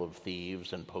they're full of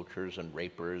thieves and poachers and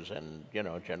rapers and, you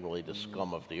know, generally the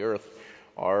scum of the earth,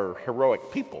 are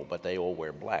heroic people, but they all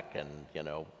wear black. And, you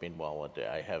know, meanwhile,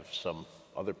 I have some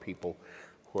other people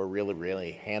who are really,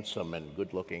 really handsome and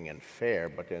good-looking and fair,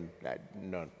 but then,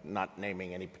 not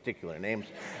naming any particular names,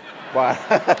 but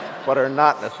are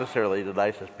not necessarily the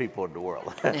nicest people in the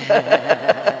world.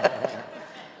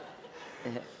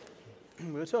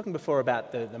 We were talking before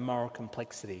about the moral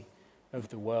complexity of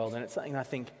the world, and it's something I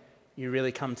think you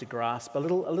really come to grasp a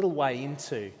little way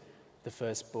into the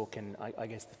first book and I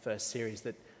guess the first series,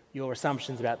 that your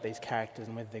assumptions about these characters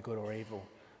and whether they're good or evil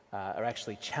are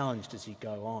actually challenged as you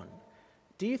go on.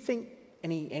 Do you think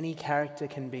any character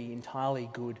can be entirely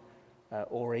good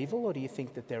or evil, or do you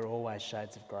think that there are always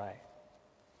shades of grey?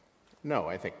 No,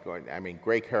 I mean,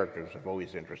 great characters have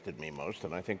always interested me most,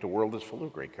 and I think the world is full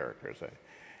of great characters.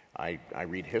 I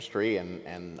read history,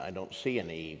 and I don't see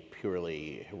any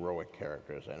purely heroic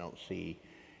characters. I don't see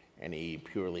any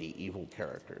purely evil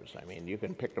characters. I mean, you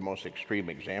can pick the most extreme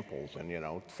examples, and, you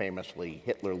know, famously,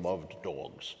 Hitler loved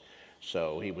dogs.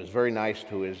 So he was very nice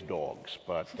to his dogs,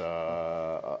 but,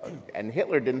 and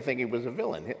Hitler didn't think he was a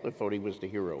villain. Hitler thought he was the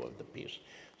hero of the piece.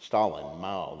 Stalin,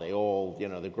 Mao, they all, you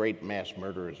know, the great mass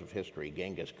murderers of history,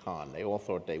 Genghis Khan, they all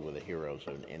thought they were the heroes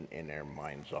in their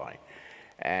mind's eye.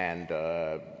 And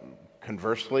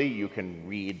conversely, you can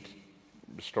read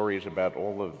stories about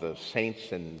all of the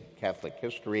saints in Catholic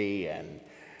history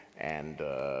and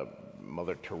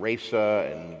Mother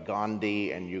Teresa and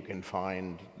Gandhi, and you can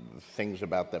find things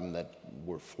about them that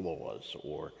were flaws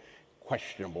or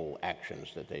questionable actions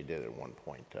that they did at one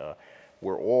point.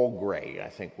 We're all gray. I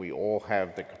think we all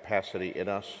have the capacity in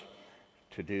us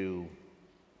to do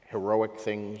heroic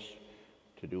things,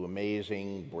 to do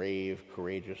amazing, brave,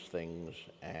 courageous things,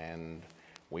 and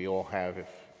we all have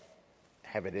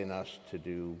it in us to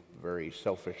do very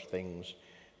selfish things,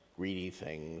 greedy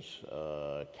things,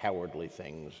 cowardly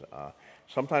things.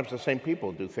 Sometimes the same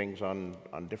people do things on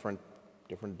different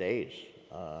days.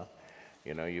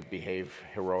 You know, you behave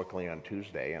heroically on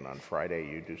Tuesday, and on Friday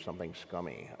you do something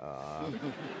scummy.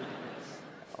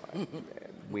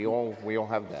 We all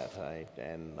have that,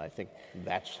 and I think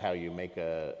that's how you make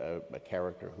a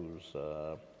character who's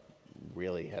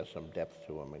really has some depth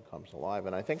to him and comes alive.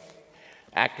 And I think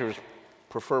actors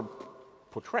prefer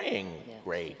portraying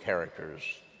gray characters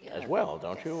as well,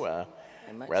 don't you?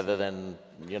 Rather than,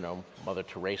 you know, Mother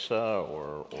Teresa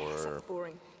or That's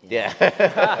boring. Yeah.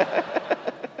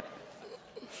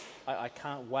 I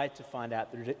can't wait to find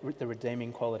out the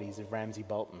redeeming qualities of Ramsay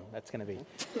Bolton. That's going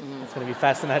to be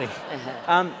fascinating.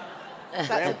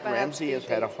 Ramsay has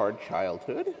had a hard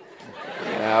childhood.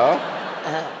 You know,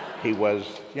 he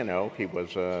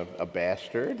was a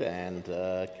bastard and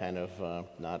kind of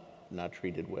not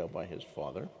treated well by his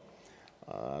father.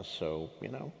 So, you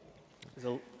know.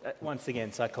 Once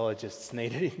again, psychologists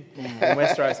needed in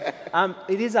Westeros.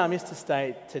 It is our Mr.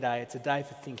 Day today. It's a day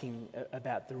for thinking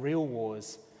about the real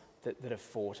wars that are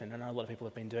fought, and I know a lot of people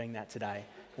have been doing that today.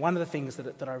 One of the things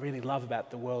that I really love about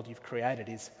the world you've created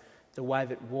is the way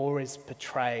that war is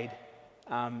portrayed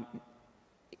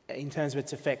in terms of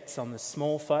its effects on the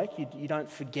small folk. You don't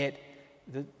forget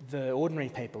the ordinary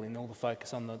people in all the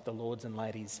focus on the lords and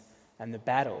ladies and the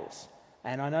battles.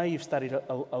 And I know you've studied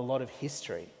a lot of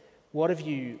history. What have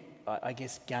you, I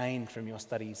guess, gained from your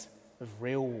studies of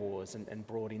real wars and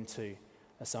brought into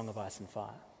A Song of Ice and Fire?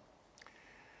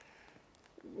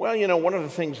 Well, you know, one of the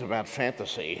things about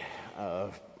fantasy,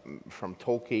 from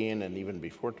Tolkien and even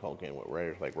before Tolkien, with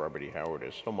writers like Robert E. Howard,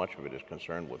 is so much of it is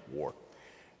concerned with war.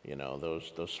 You know,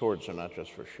 those swords are not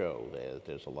just for show.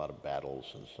 There's a lot of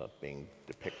battles and stuff being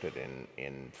depicted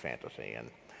in fantasy.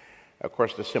 And of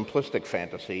course, the simplistic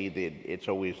fantasy, it's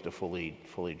always the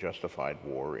fully justified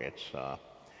war. It's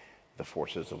the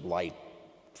forces of light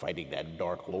fighting that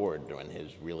Dark Lord and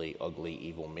his really ugly,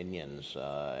 evil minions.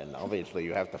 And obviously,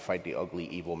 you have to fight the ugly,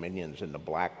 evil minions in the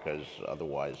black, because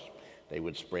otherwise they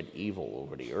would spread evil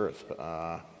over the earth.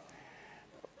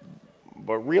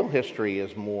 But real history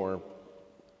is more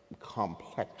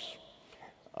complex.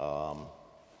 You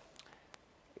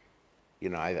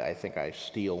know, I think I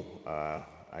steal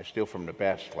from the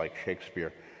best, like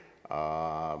Shakespeare. You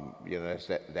know, there's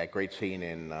that great scene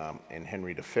in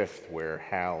Henry V where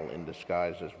Hal, in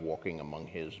disguise, is walking among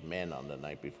his men on the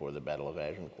night before the Battle of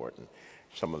Agincourt, and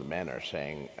some of the men are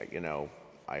saying, you know,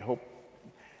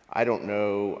 I don't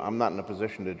know, I'm not in a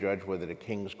position to judge whether the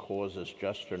king's cause is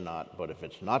just or not, but if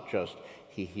it's not just,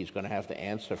 he's going to have to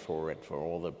answer for it, for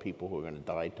all the people who are going to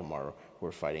die tomorrow who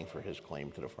are fighting for his claim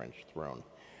to the French throne.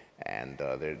 And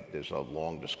there's a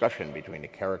long discussion between the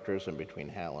characters and between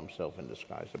Hal himself in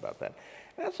disguise about that.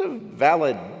 And that's a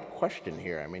valid question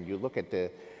here. I mean, you look at the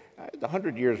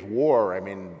 100 Years' War, I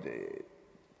mean,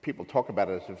 people talk about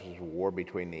it as if it was a war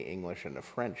between the English and the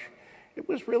French. It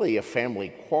was really a family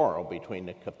quarrel between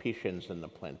the Capetians and the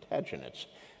Plantagenets,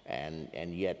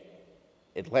 and yet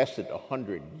it lasted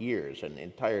 100 years, and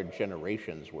entire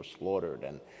generations were slaughtered,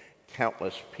 and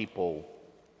countless people,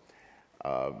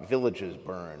 villages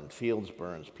burned, fields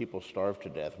burned, people starved to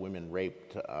death, women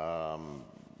raped,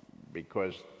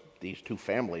 because these two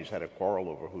families had a quarrel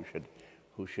over who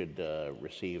should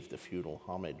receive the feudal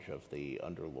homage of the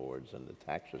underlords and the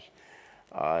taxes.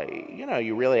 You know,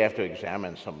 you really have to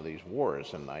examine some of these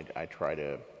wars, and I try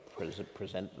to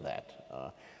present that.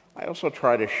 I also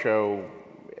try to show,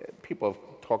 people have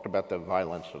talked about the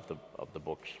violence of the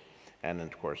books, and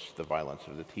of course the violence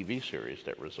of the TV series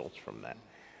that results from that.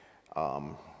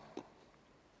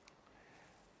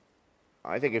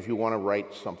 I think if you want to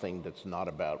write something that's not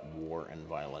about war and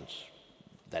violence,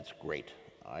 that's great.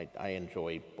 I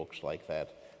enjoy books like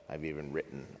that. I've even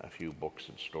written a few books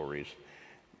and stories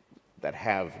that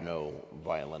have no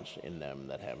violence in them,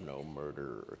 that have no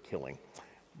murder or killing.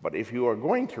 But if you are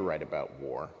going to write about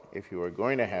war, if you are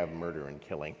going to have murder and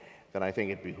killing, then I think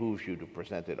it behooves you to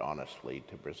present it honestly,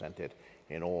 to present it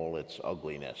in all its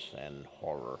ugliness and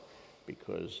horror,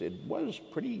 because it was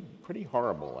pretty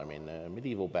horrible. I mean,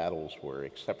 medieval battles were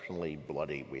exceptionally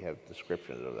bloody. We have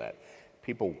descriptions of that.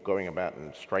 People going about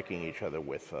and striking each other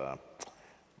with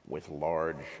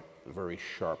large, very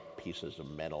sharp pieces of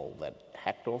metal that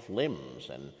hacked off limbs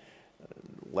and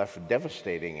left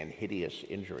devastating and hideous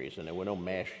injuries. And there were no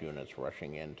MASH units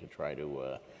rushing in to try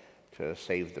to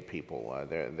save the people.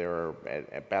 There are,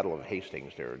 at Battle of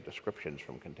Hastings, there are descriptions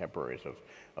from contemporaries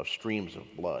of streams of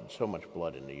blood, so much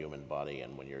blood in the human body,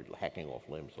 and when you're hacking off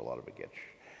limbs, a lot of it gets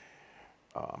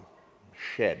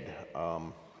shed.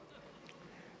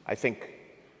 I think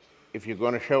if you're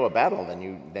going to show a battle,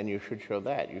 then you should show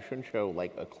that. You shouldn't show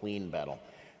like a clean battle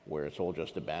where it's all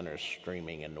just the banners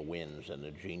streaming in the winds and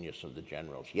the genius of the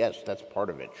generals. Yes, that's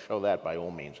part of it. Show that by all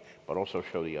means, but also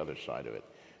show the other side of it.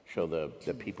 Show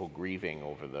the people grieving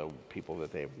over the people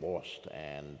that they've lost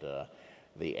and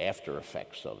the after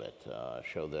effects of it.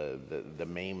 Show the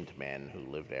maimed men who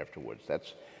lived afterwards.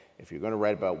 That's, if you're going to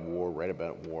write about war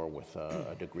with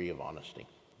a degree of honesty.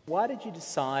 Why did you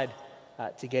decide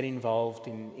to get involved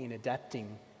in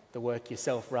adapting the work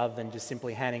yourself rather than just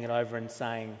simply handing it over and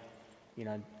saying, you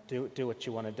know, do what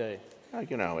you want to do?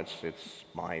 You know, it's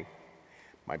my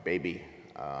baby.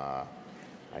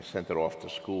 I sent it off to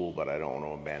school, but I don't want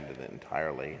to abandon it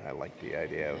entirely. I like the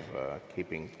idea of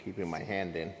keeping my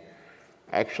hand in.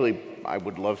 Actually, I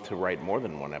would love to write more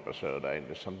than one episode.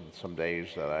 There's some days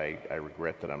that I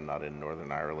regret that I'm not in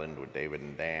Northern Ireland with David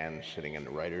and Dan, sitting in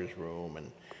the writer's room and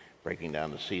breaking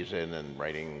down the season and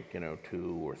writing, you know,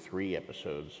 2 or 3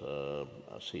 episodes a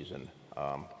season.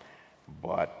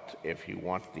 But if you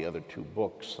want the other 2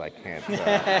 books, I can't.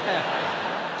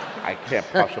 I can't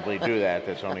possibly do that.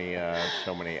 There's only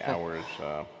so many hours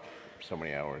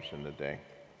in the day.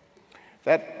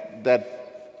 That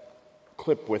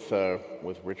clip with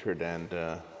Richard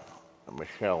and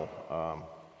Michelle,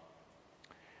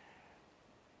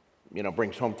 you know,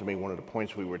 brings home to me one of the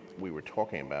points we were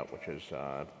talking about, which is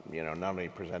you know, not only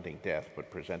presenting death but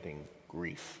presenting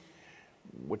grief,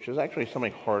 which is actually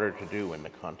something harder to do in the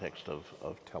context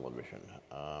of television.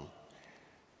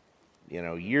 You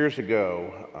know, years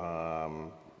ago,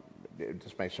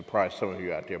 this may surprise some of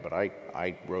you out there, but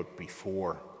I wrote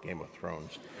before Game of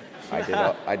Thrones.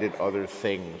 I did other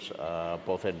things,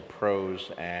 both in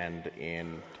prose and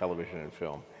in television and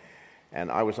film. And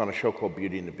I was on a show called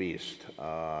Beauty and the Beast.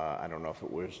 I don't know if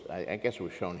it was, I guess it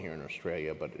was shown here in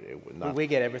Australia, but it was not. We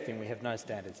get everything. We have no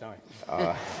standards, don't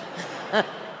we?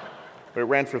 But it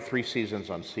ran for 3 seasons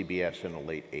on CBS in the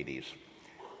late 80s.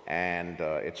 And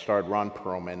it starred Ron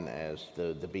Perlman as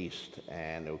the Beast,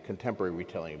 and a contemporary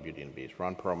retelling of Beauty and the Beast.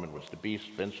 Ron Perlman was the Beast,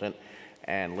 Vincent,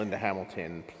 and Linda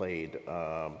Hamilton played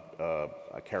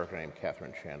a character named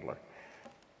Catherine Chandler,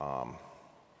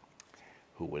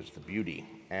 who was the Beauty.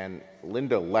 And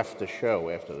Linda left the show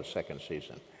after the 2nd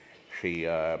season. She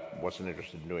wasn't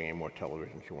interested in doing any more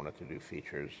television. She wanted to do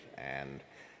features, and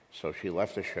so she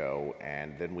left the show,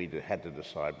 and then we had to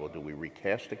decide, well, do we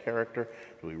recast the character?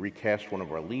 Do we recast one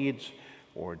of our leads,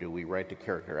 or do we write the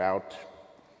character out?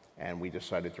 And we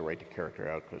decided to write the character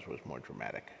out because it was more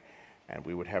dramatic. And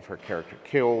we would have her character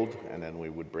killed, and then we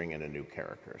would bring in a new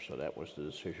character. So that was the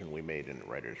decision we made in the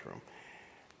writer's room.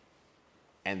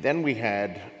 And then we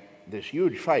had this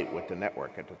huge fight with the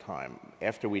network at the time.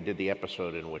 After we did the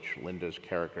episode in which Linda's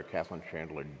character, Catherine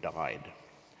Chandler, died,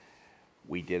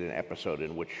 we did an episode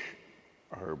in which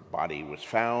her body was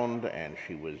found and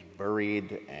she was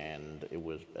buried, and it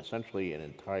was essentially an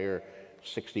entire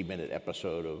 60-minute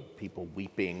episode of people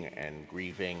weeping and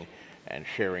grieving and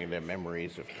sharing their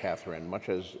memories of Catherine, much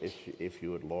as if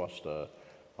you had lost a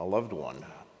loved one.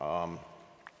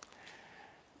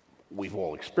 We've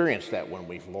all experienced that when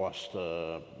we've lost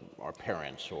our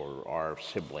parents or our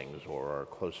siblings or our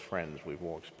close friends. We've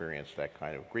all experienced that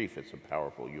kind of grief. It's a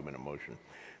powerful human emotion.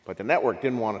 But the network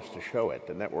didn't want us to show it.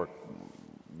 The network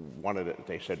wanted it.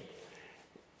 They said,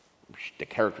 the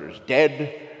character is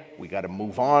dead. We got to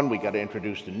move on. We got to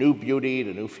introduce the new Beauty,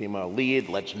 the new female lead.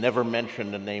 Let's never mention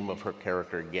the name of her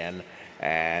character again,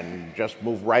 and just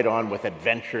move right on with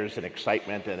adventures and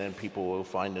excitement, and then people will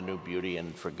find the new Beauty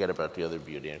and forget about the other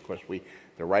Beauty. And of course,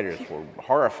 the writers were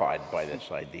horrified by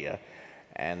this idea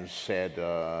and said,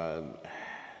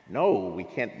 no, we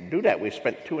can't do that. We've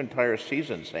spent 2 entire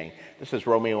seasons saying, this is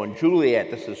Romeo and Juliet,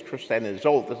 this is Tristan and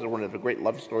Isolde, this is one of the great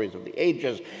love stories of the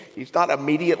ages. He's not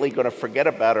immediately going to forget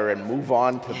about her and move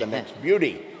on to the next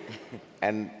Beauty.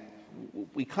 And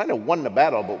we kind of won the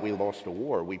battle, but we lost the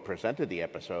war. We presented the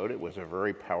episode. It was a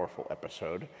very powerful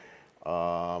episode.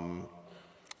 I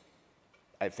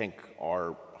think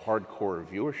our hardcore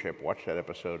viewership watched that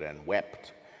episode and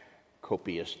wept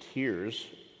copious tears,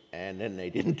 and then they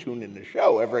didn't tune in the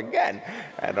show ever again.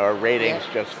 And our ratings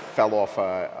just fell off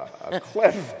a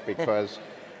cliff because,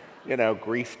 you know,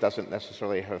 grief doesn't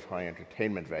necessarily have high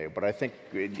entertainment value. But I think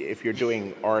if you're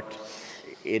doing art,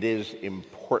 it is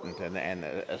important. And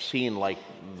a scene like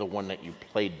the one that you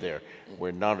played there,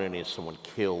 where not only is someone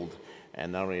killed,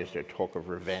 and not only is there talk of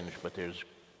revenge, but there's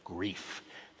grief.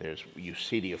 You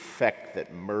see the effect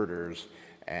that murders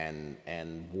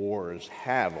and wars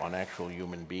have on actual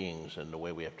human beings and the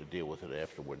way we have to deal with it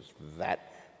afterwards.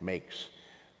 That makes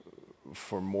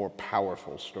for more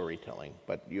powerful storytelling.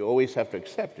 But you always have to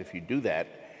accept, if you do that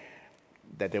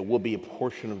there will be a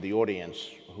portion of the audience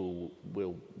who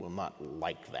will not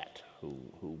like that, who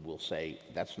will say,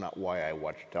 that's not why I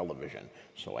watch television,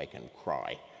 so I can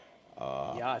cry.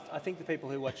 Yeah, I think the people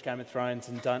who watch Game of Thrones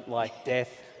and don't like death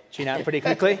tune out pretty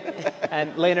quickly.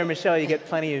 And Lena and Michelle, you get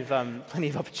plenty of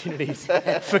opportunities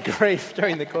for grief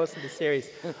during the course of the series.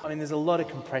 I mean, there's a lot of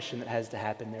compression that has to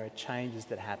happen. There are changes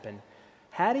that happen.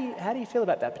 How do you feel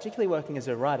about that, particularly working as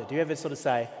a writer? Do you ever sort of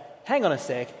say, hang on a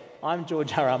sec, I'm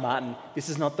George R.R. Martin, this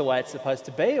is not the way it's supposed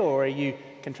to be, or are you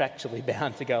contractually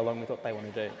bound to go along with what they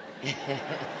want to do?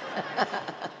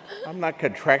 I'm not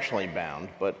contractually bound,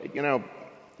 but, you know,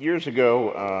 years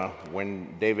ago,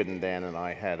 when David and Dan and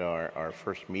I had our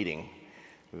first meeting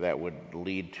that would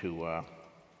lead to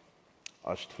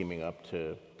us teaming up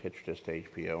to pitch this to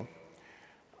HBO,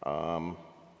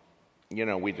 you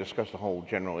know, we discussed the whole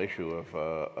general issue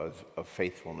of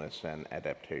faithfulness and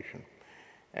adaptation.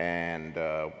 And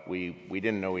we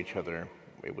didn't know each other.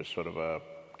 It was sort of a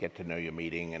get-to-know-you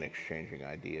meeting and exchanging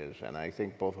ideas. And I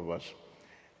think both of us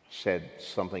said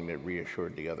something that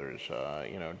reassured the others.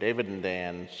 You know, David and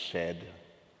Dan said,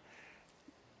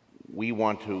 we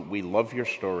love your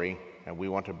story, and we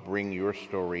want to bring your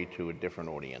story to a different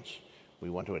audience. We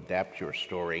want to adapt your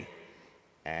story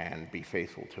and be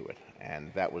faithful to it.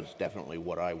 And that was definitely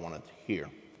what I wanted to hear.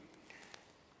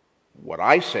 What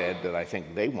I said that I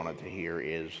think they wanted to hear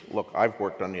is, look, I've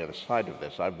worked on the other side of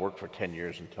this. I've worked for 10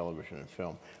 years in television and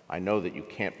film. I know that you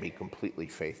can't be completely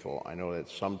faithful. I know that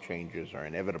some changes are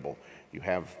inevitable. You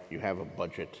have a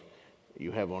budget.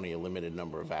 You have only a limited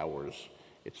number of hours.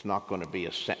 It's not going to be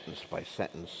a sentence by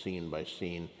sentence, scene by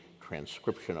scene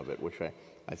transcription of it, which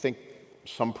I think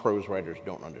some prose writers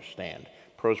don't understand.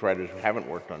 Prose writers who haven't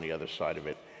worked on the other side of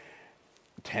it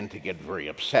tend to get very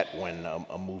upset when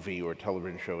a movie or a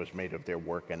television show is made of their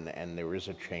work and there is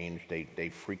a change. They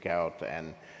freak out,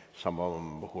 and some of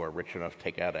them who are rich enough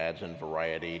take out ads in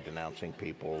Variety denouncing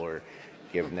people or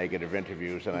give negative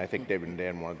interviews, and I think David and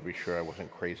Dan wanted to be sure I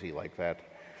wasn't crazy like that.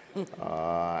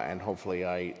 And hopefully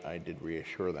I did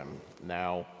reassure them.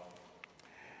 Now,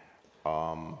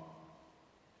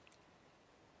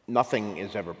 nothing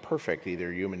is ever perfect,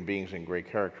 either human beings and great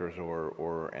characters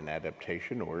or an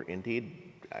adaptation, or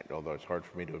indeed, although it's hard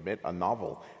for me to admit, a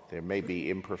novel. There may be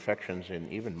imperfections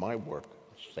in even my work.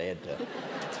 Sad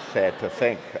to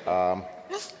think.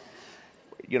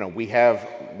 You know, we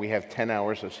have 10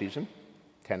 hours a season,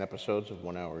 10 episodes of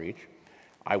 1 hour each.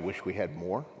 I wish we had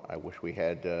more. I wish we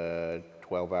had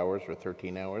 12 hours or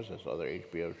 13 hours, as other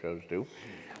HBO shows do.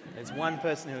 There's one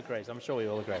person who agrees. I'm sure we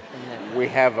all agree. We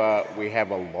have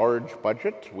a large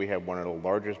budget. We have one of the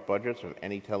largest budgets of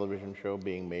any television show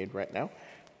being made right now.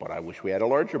 But I wish we had a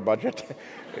larger budget.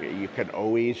 You can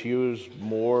always use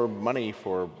more money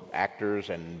for actors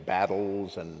and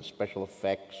battles and special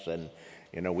effects, and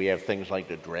you know, we have things like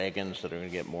the dragons that are going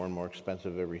to get more and more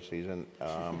expensive every season.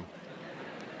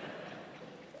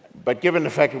 But given the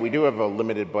fact that we do have a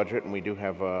limited budget and we do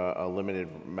have a limited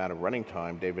amount of running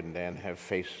time, David and Dan have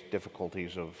faced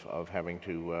difficulties of having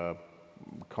to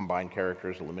combine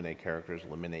characters,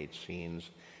 eliminate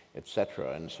scenes,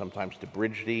 etc. And sometimes to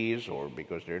bridge these, or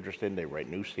because they're interested, they write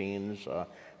new scenes.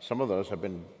 Some of those have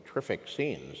been terrific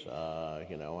scenes.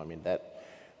 You know, I mean,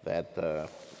 that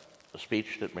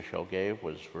speech that Michelle gave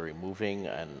was very moving,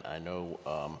 and I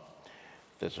know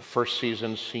there's a first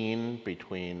season scene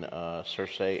between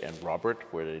Cersei and Robert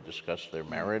where they discuss their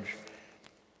marriage.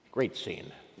 Great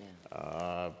scene.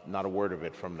 Yeah. Not a word of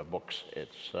it from the books.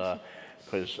 It's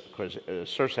because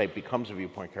Cersei becomes a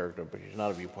viewpoint character, but she's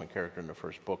not a viewpoint character in the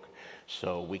first book.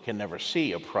 So we can never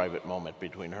see a private moment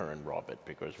between her and Robert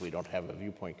because we don't have a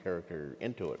viewpoint character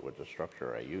into it with the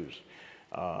structure I use.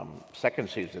 Second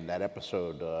season, that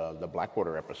episode, the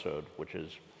Blackwater episode, which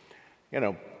is, you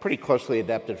know, pretty closely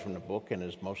adapted from the book and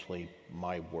is mostly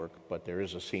my work, but there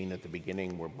is a scene at the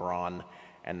beginning where Bronn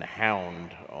and the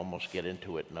Hound almost get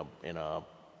into it in a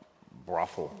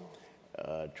brothel.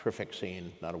 Terrific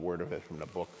scene, not a word of it from the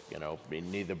book. You know,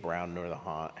 neither Brown nor the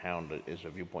Hound is a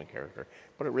viewpoint character,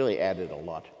 but it really added a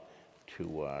lot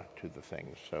to the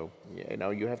thing. So, you know,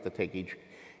 you have to take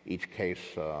each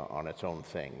case on its own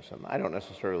things. And I don't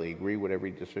necessarily agree with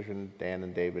every decision Dan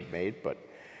and David made, but,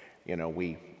 you know,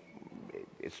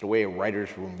 it's the way a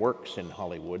writer's room works in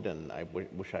Hollywood, and I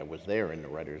wish I was there in the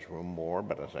writer's room more,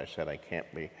 but as I said, I can't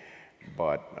be.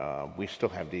 But we still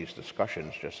have these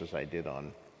discussions, just as I did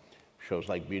on shows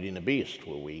like Beauty and the Beast,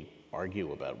 where we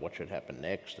argue about what should happen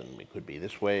next, and it could be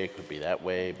this way, it could be that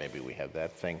way, maybe we have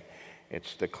that thing.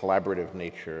 It's the collaborative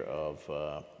nature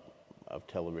of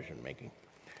television making.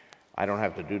 I don't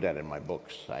have to do that in my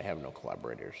books. I have no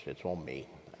collaborators. It's all me.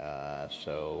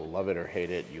 So love it or hate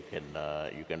it, you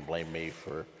can blame me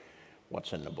for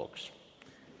what's in the books.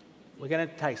 We're going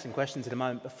to take some questions in a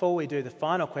moment. Before we do, the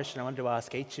final question I wanted to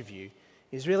ask each of you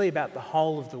is really about the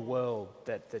whole of the world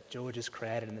that George has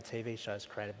created and the TV show's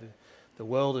created, the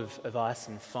world of ice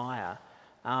and fire.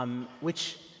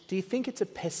 Which, do you think it's a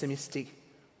pessimistic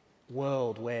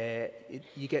world where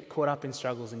you get caught up in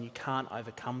struggles and you can't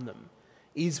overcome them?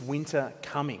 Is winter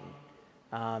coming?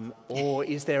 Or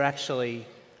is there actually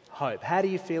hope? How do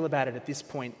you feel about it at this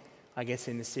point, I guess,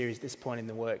 in the series, this point in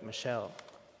the work, Michelle?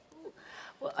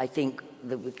 Well, I think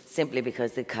simply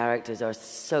because the characters are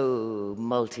so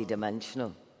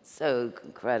multidimensional, so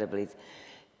incredibly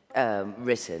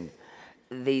written.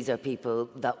 These are people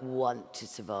that want to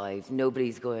survive.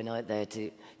 Nobody's going out there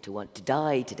to want to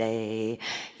die today,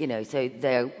 you know. So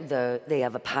they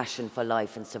have a passion for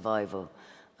life and survival,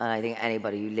 and I think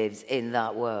anybody who lives in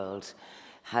that world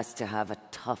has to have a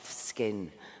tough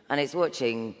skin. And it's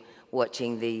watching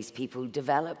these people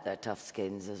develop their tough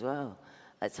skins as well.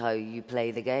 That's how you play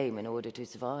the game in order to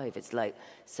survive. It's like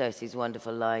Cersei's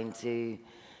wonderful line to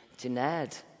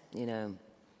Ned, you know,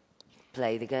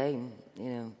 play the game, you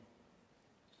know.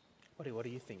 What do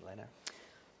you think, Lena?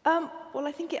 Well,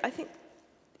 I think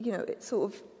you know, it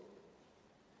sort of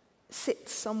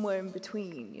sits somewhere in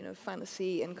between, you know,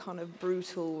 fantasy and kind of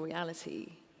brutal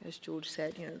reality, as George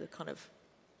said. You know, the kind of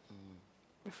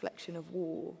reflection of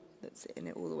war that's in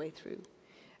it all the way through.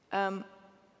 I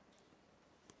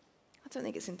don't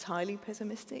think it's entirely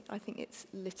pessimistic. I think it's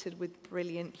littered with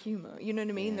brilliant humour. You know what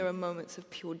I mean? Yeah. There are moments of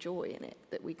pure joy in it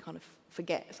that we kind of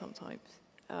forget sometimes.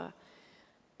 But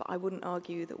I wouldn't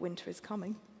argue that winter is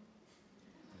coming.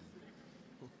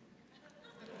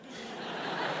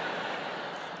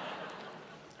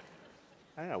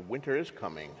 I don't know, winter is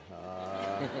coming.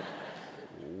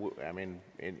 I mean,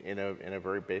 in a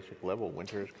very basic level,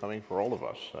 winter is coming for all of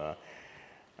us.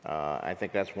 I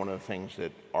think that's one of the things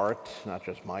that art, not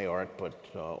just my art, but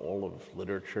all of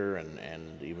literature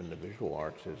and even the visual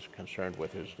arts is concerned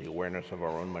with, is the awareness of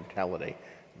our own mortality.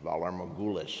 Valar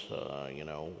Morghulis,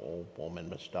 all men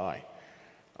must die.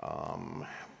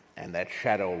 And that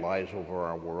shadow lies over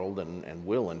our world and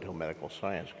will until medical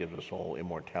science gives us all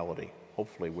immortality,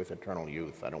 hopefully with eternal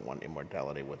youth. I don't want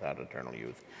immortality without eternal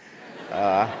youth.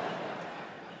 But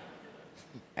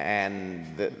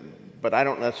I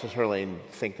don't necessarily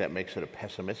think that makes it a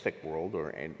pessimistic world,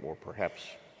 or perhaps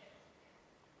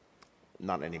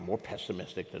not any more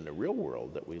pessimistic than the real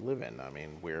world that we live in. I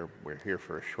mean, we're here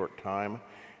for a short time,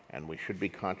 and we should be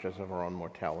conscious of our own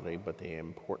mortality. But the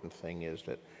important thing is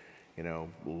that,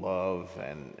 love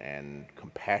and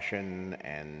compassion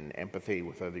and empathy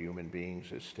with other human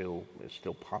beings is still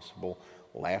possible.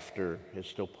 Laughter is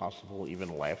still possible,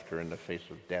 even laughter in the face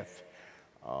of death.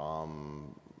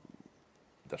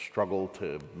 The struggle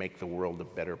to make the world a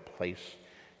better place.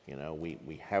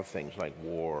 We have things like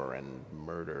war and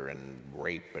murder and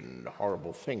rape and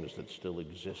horrible things that still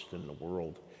exist in the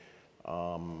world.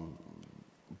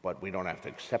 But we don't have to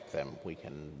accept them. We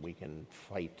can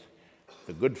fight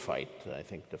the good fight, I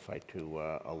think, the fight to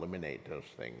eliminate those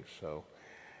things. So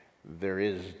there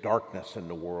is darkness in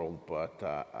the world, but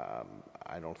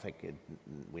I don't think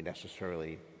we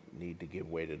necessarily need to give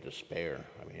way to despair.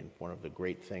 I mean, one of the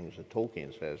great things that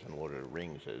Tolkien says in Lord of the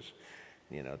Rings is,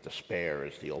 despair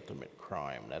is the ultimate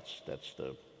crime. That's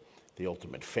the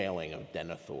ultimate failing of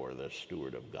Denethor, the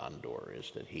steward of Gondor,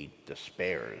 is that he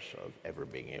despairs of ever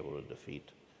being able to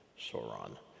defeat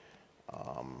Sauron.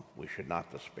 We should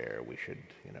not despair. We should,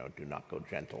 do not go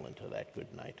gentle into that good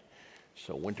night.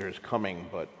 So winter is coming,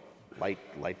 but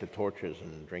light the torches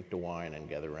and drink the wine and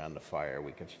gather around the fire.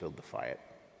 We can still defy it.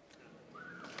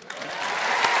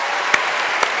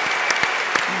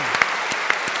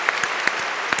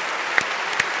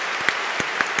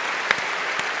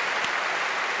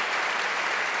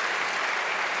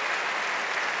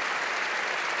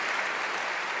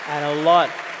 And a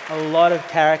lot of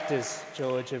characters,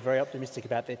 George, are very optimistic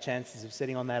about their chances of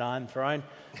sitting on that Iron Throne.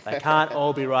 They can't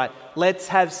all be right. Let's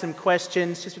have some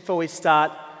questions. Just before we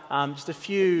start, just a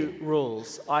few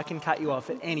rules. I can cut you off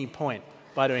at any point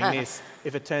by doing this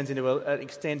if it turns into an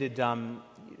extended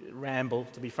ramble,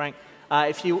 to be frank.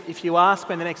 If you ask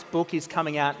when the next book is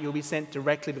coming out, you'll be sent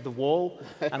directly to the wall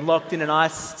and locked in an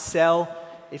ice cell.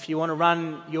 If you want to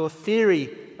run your theory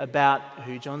about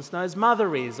who Jon Snow's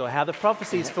mother is or how the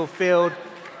prophecy is fulfilled,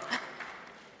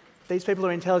 these people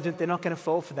are intelligent. They're not going to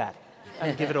fall for that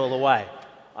and give it all away.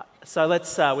 So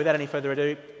let's, without any further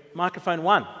ado, microphone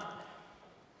 1.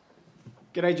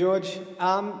 G'day, George.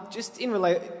 Just in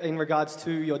regards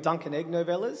to your Dunk and Egg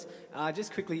novellas,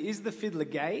 just quickly, is the Fiddler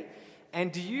gay?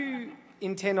 And do you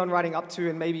intend on writing up to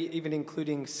and maybe even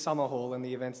including Summerhall and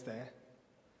the events there?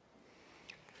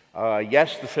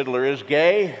 Yes, the Fiddler is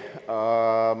gay,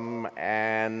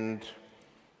 and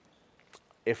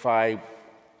if I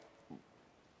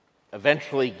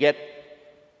eventually get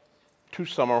to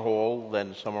Summerhall,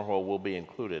 then Summerhall will be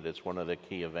included. It's one of the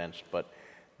key events, but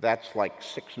that's like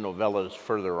 6 novellas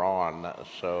further on,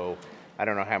 so I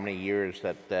don't know how many years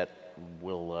that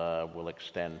will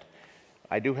extend.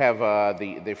 I do have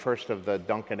the first of the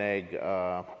Dunk and Egg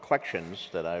collections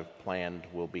that I've planned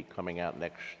will be coming out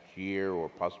next year or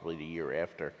possibly the year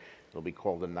after. It'll be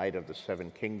called The Knight of the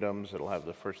Seven Kingdoms. It'll have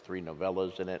the first 3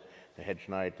 novellas in it, The Hedge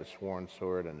Knight, The Sworn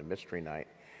Sword, and The Mystery Knight.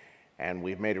 And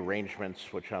we've made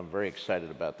arrangements, which I'm very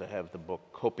excited about, to have the book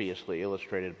copiously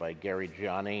illustrated by Gary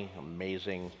Gianni,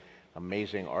 amazing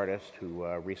artist who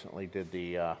recently did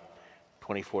the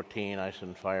 2014 Ice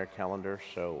and Fire calendar.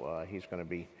 So he's going to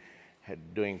be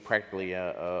doing practically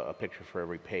a picture for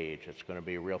every page. It's going to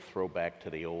be a real throwback to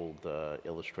the old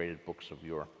illustrated books of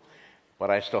yore. But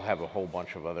I still have a whole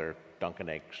bunch of other Dunk and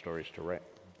Egg stories to write.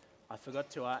 I forgot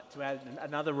to add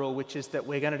another rule, which is that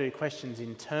we're going to do questions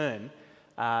in turn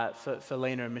for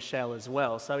Lena and Michelle as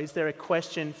well. So is there a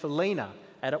question for Lena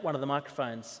at one of the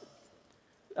microphones?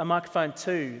 Microphone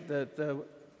 2, the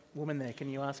woman there, can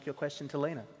you ask your question to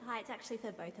Lena? Hi, it's actually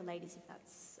for both the ladies, if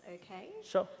that's okay.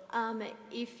 Sure.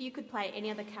 If you could play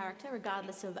any other character,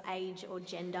 regardless of age or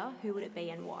gender, who would it be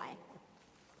and why?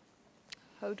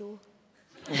 Hodor.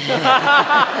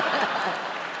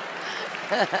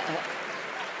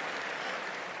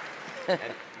 And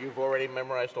you've already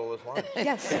memorized all his lines.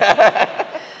 Yes.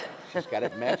 She's got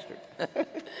it mastered.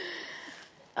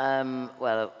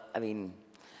 Well, I mean,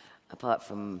 apart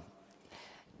from...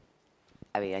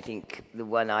 I think the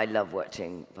one I love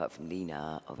watching, apart from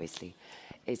Lena, obviously,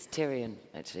 It's Tyrion,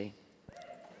 actually.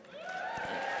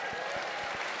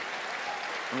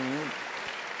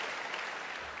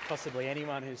 Possibly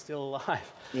anyone who's still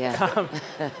alive. Yeah.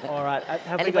 All right.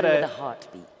 Have we Anybody got with a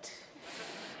heartbeat.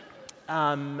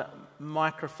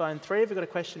 microphone 3? Have we got a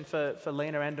question for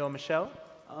Lena and/or Michelle?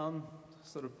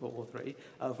 Sort of for all three.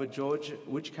 For George,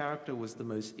 which character was the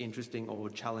most interesting or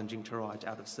challenging to write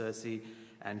out of Cersei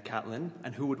and Catelyn,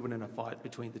 and who would win in a fight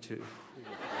between the two?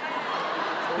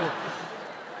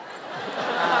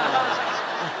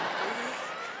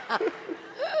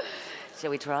 Shall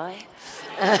we try?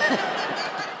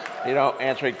 You know,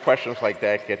 answering questions like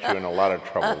that gets you in a lot of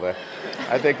trouble.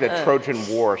 I think the Trojan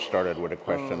War started with a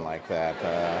question like that.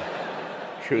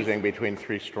 Choosing between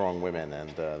 3 strong women, and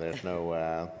there's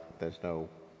no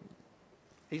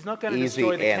He's not going to easy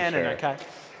destroy the answer. canon,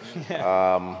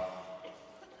 okay?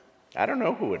 I don't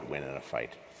know who would win in a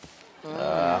fight.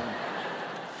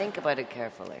 Think about it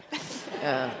carefully.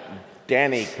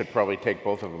 Dany could probably take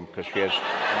both of them because she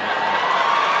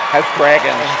has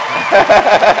dragons.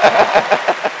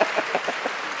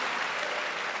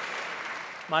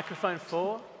 Microphone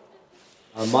 4.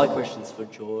 My question's for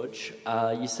George.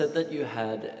 You said that you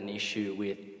had an issue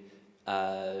with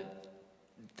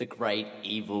the great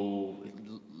evil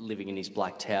living in his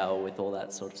black tower with all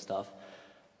that sort of stuff.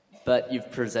 But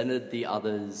you've presented the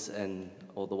others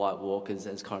or the White Walkers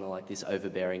as kind of like this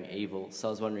overbearing evil. So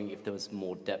I was wondering if there was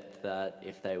more depth to that,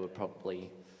 if they were probably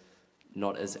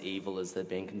not as evil as they're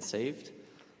being conceived.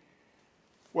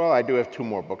 Well, I do have 2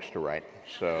 more books to write,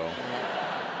 so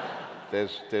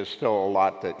there's still a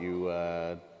lot that you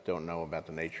don't know about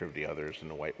the nature of the others and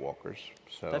the White Walkers.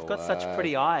 So They've got such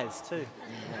pretty eyes, too.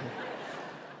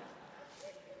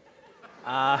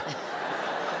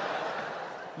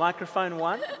 Microphone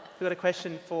 1. We've got a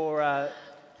question for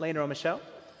Lena or Michelle.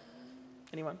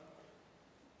 Anyone?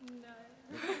 No.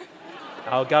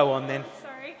 I'll go on then.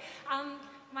 Sorry.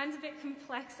 Mine's a bit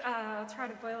complex. I'll try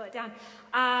to boil it down.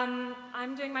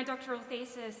 I'm doing my doctoral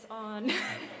thesis on,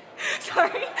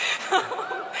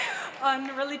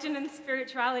 on religion and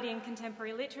spirituality in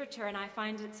contemporary literature, and I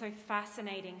find it so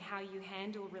fascinating how you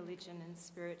handle religion and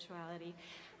spirituality.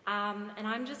 And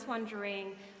I'm just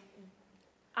wondering,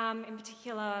 in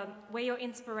particular, where your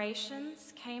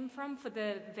inspirations came from for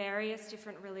the various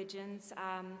different religions,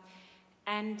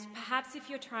 and perhaps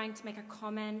if you're trying to make a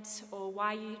comment or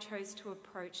why you chose to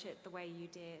approach it the way you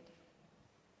did.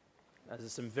 Those are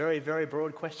some very, very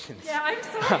broad questions. Yeah, I'm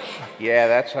sorry. Yeah,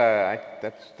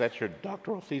 that's your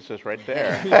doctoral thesis right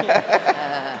there.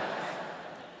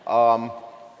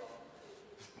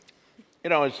 You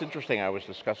know, it's interesting. I was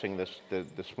discussing this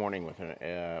morning with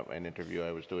an interview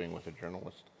I was doing with a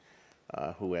journalist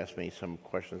who asked me some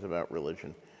questions about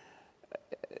religion.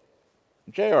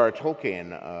 J.R.R.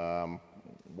 Tolkien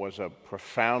was a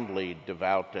profoundly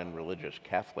devout and religious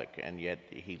Catholic, and yet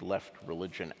he left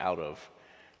religion out of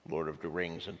Lord of the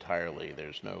Rings entirely.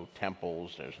 There's no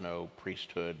temples, there's no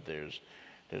priesthood, there's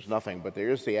nothing, but there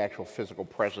is the actual physical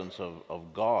presence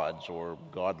of gods or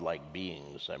godlike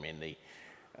beings. I mean,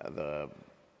 the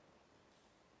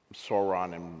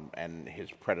Sauron and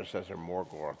his predecessor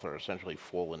Morgoth are essentially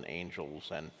fallen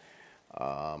angels, and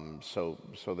so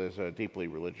there's a deeply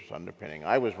religious underpinning.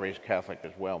 I was raised Catholic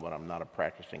as well, but I'm not a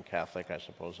practicing Catholic. I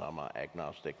suppose I'm an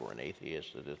agnostic or an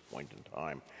atheist at this point in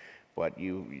time. But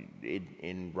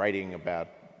in writing about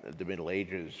the Middle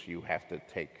Ages, you have to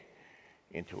take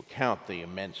into account the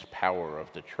immense power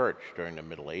of the church during the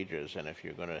Middle Ages, and if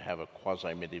you're going to have a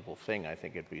quasi-medieval thing, I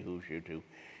think it behooves you to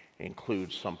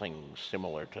include something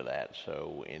similar to that.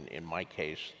 So in my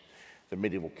case, the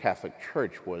medieval Catholic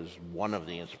Church was one of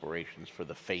the inspirations for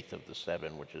the Faith of the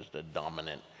Seven, which is the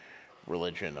dominant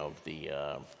religion of the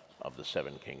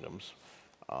 7 kingdoms.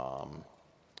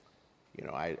 You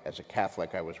know, as a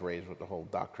Catholic, I was raised with the whole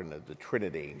doctrine of the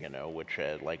Trinity, you know, which,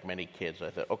 like many kids, I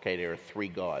thought, okay, there are 3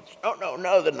 gods.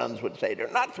 No, the nuns would say, there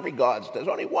are not 3 gods. There's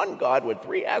only one God with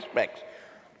 3 aspects.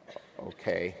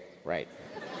 Okay, right.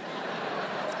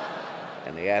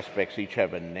 And the aspects each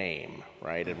have a name,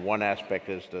 right? And one aspect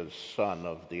is the son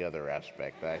of the other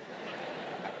aspect.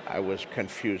 I was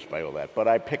confused by all that. But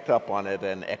I picked up on it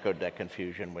and echoed that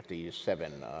confusion with the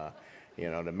 7. You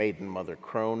know, the maiden mother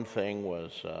crone thing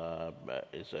is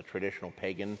a traditional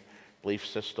pagan belief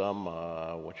system,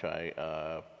 which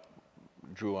I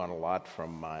drew on a lot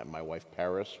from my wife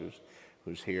Paris,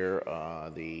 who's here.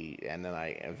 And then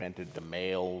I invented the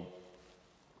male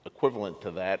equivalent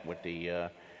to that with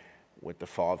the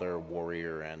father,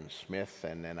 warrior, and smith,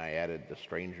 and then I added the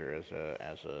stranger as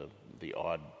the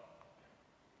odd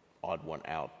one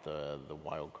out, the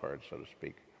wild card, so to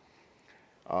speak.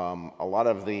 A lot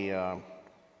of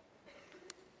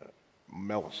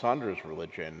Melisandre's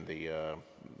religion,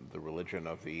 the religion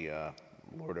of the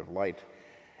Lord of Light,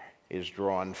 is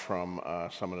drawn from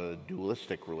some of the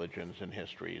dualistic religions in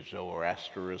history,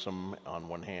 Zoroastrianism on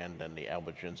one hand and the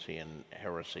Albigensian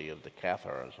heresy of the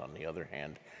Cathars on the other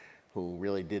hand, who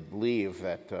really did believe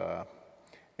that,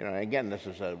 again, this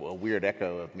is a weird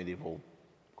echo of medieval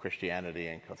Christianity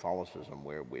and Catholicism,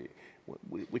 where we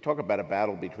talk about a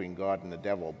battle between God and the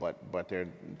devil, but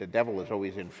the devil is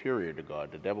always inferior to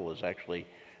God. The devil is actually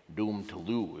doomed to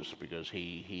lose because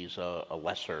he's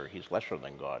lesser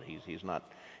than God. He's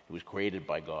not. He was created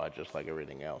by God just like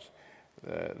everything else.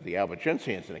 The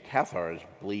Albigensians and the Cathars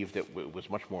believed that it was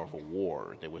much more of a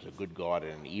war. There was a good God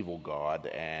and an evil God,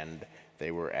 and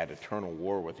they were at eternal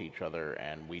war with each other,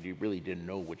 and we really didn't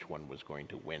know which one was going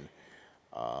to win.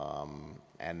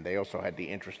 And they also had the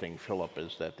interesting fill-up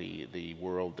is that the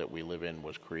world that we live in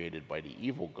was created by the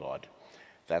evil God.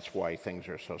 That's why things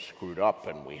are so screwed up,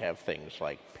 and we have things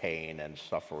like pain and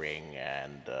suffering,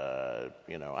 and,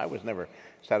 I was never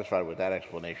satisfied with that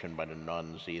explanation by the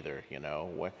nuns either,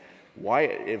 Why,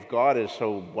 if God is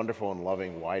so wonderful and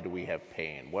loving, why do we have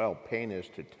pain? Well, pain is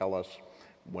to tell us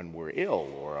when we're ill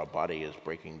or our body is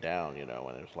breaking down, and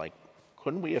it's like,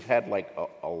 couldn't we have had like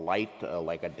a light,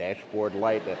 like a dashboard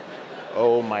light?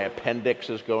 Oh, my appendix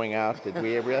is going out. Did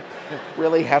we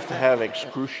really have to have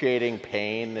excruciating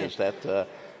pain? Is that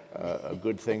a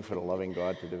good thing for the loving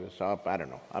God to do this? I don't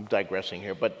know. I'm digressing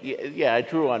here. But yeah, I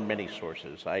drew on many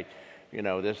sources.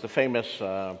 There's the famous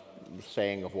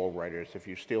saying of all writers, if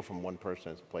you steal from one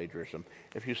person, it's plagiarism.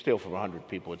 If you steal from 100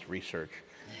 people, it's research.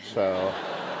 So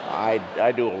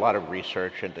I do a lot of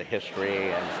research into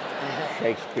history and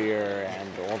Shakespeare and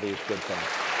all these good things.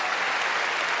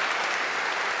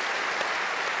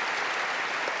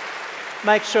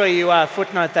 Make sure you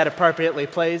footnote that appropriately,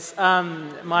 please.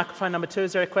 Microphone number 2,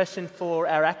 is there a question for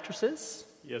our actresses?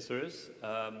 Yes, there is.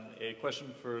 A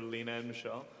question for Lena and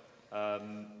Michelle.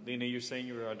 Lena, you're saying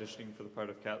you were auditioning for the part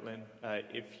of Catelyn.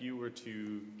 If you were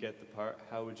to get the part,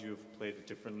 how would you have played it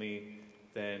differently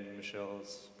than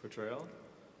Michelle's portrayal?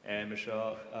 And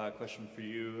Michelle, question for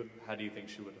you, how do you think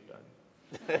she would have done?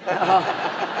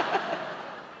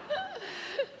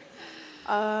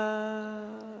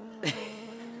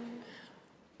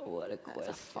 What a question.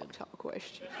 That's a fucked up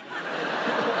question.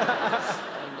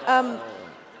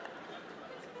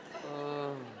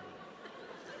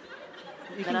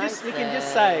 You can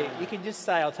just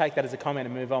say, I'll take that as a comment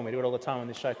and move on. We do it all the time on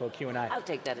this show called Q&A. I'll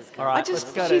take that as a All right,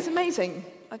 she's amazing.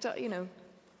 I don't,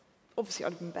 obviously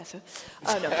I'd have been better.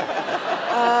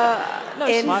 No,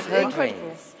 she's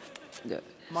incredible. Yeah.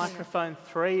 Microphone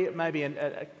 3, maybe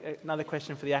another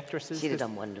question for the actresses. She'd have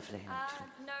done wonderfully.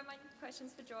 No, my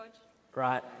question's for George.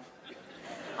 Right.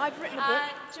 I've written a book.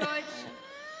 George,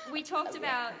 we talked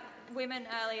about women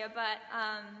earlier, but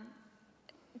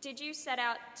did you set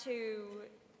out to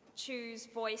choose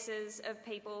voices of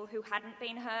people who hadn't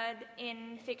been heard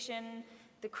in fiction?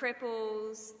 The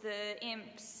cripples, the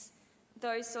imps,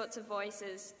 those sorts of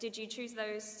voices. Did you choose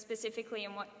those specifically,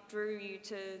 and what drew you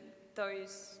to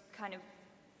those kind of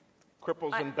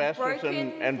Cripples and bastards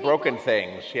and broken broken people?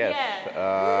 things, yes.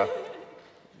 Yeah.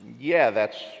 Yeah,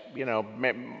 that's,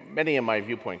 many of my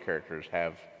viewpoint characters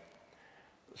have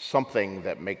something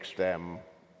that makes them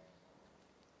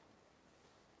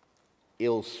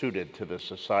ill-suited to the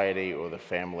society or the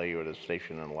family or the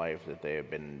station in life that they have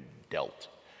been dealt.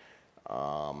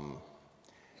 And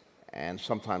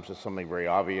sometimes it's something very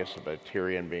obvious about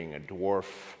Tyrion being a dwarf,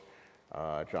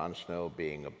 Jon Snow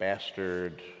being a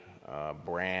bastard,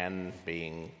 Bran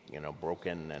being,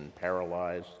 broken and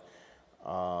paralyzed.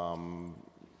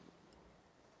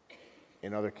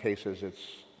 In other cases, it's,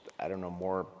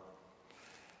 more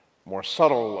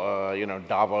subtle,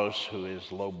 Davos, who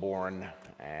is low-born,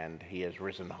 and he has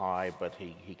risen high, but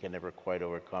he can never quite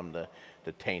overcome the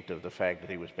taint of the fact that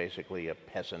he was basically a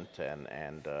peasant,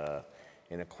 and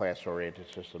in a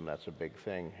class-oriented system, that's a big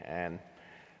thing. And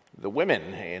the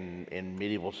women in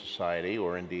medieval society,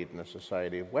 or indeed in the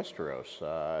society of Westeros,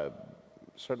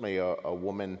 certainly a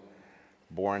woman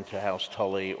born to House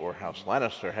Tully or House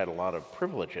Lannister had a lot of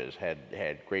privileges,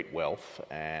 had great wealth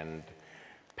and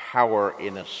power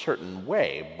in a certain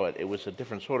way, but it was a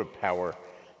different sort of power.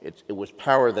 It was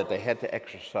power that they had to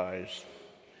exercise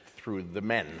through the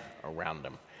men around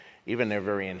them. Even their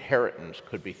very inheritance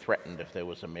could be threatened if there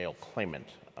was a male claimant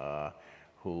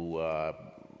who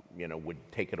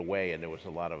would take it away, and there was a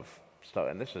lot of stuff.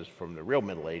 And this is from the real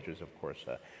Middle Ages, of course.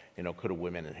 Could a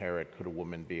woman inherit? Could a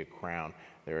woman be a crown?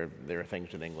 There are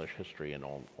things in English history and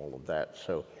all of that.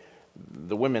 So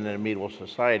the women in a medieval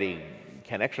society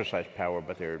can exercise power,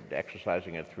 but they're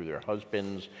exercising it through their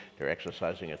husbands, they're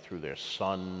exercising it through their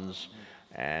sons,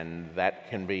 and that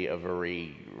can be a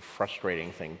very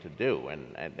frustrating thing to do.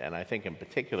 And I think in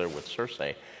particular with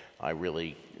Cersei, I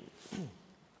really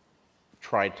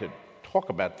tried to talk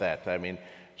about that. I mean,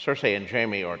 Cersei and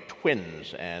Jaime are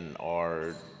twins and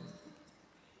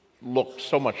look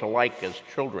so much alike as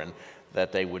children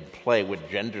that they would play with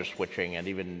gender switching and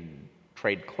even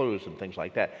trade clothes and things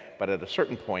like that. But at a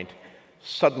certain point,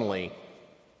 suddenly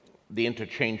the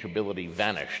interchangeability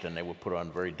vanished and they would put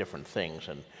on very different things.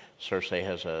 And Cersei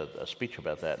has a speech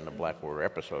about that in the Blackwater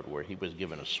episode where he was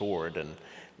given a sword and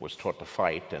was taught to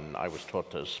fight, and I was taught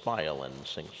to smile and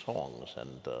sing songs,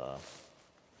 and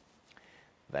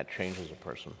that changes a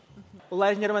person. Well,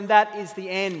 ladies and gentlemen, that is the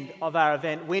end of our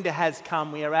event. Winter has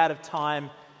come. We are out of time.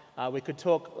 We could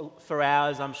talk for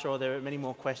hours. I'm sure there are many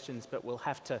more questions, but we'll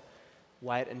have to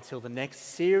wait until the next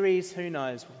series. Who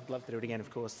knows? We'd love to do it again, of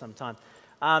course, sometime.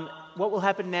 What will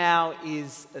happen now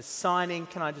is a signing.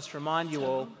 Can I just remind you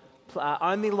all,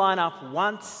 only line up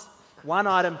once, one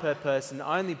item per person,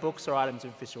 only books or items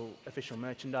of official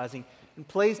merchandising. And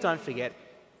please don't forget,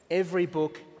 every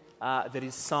book that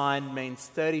is signed means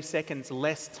 30 seconds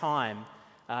less time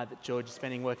that George is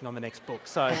spending working on the next book.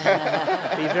 So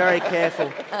be very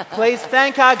careful. Please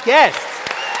thank our guests.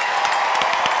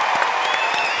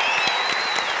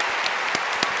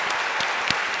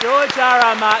 George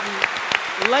R.R. Martin,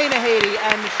 Lena Headey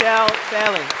and Michelle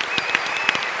Fairley.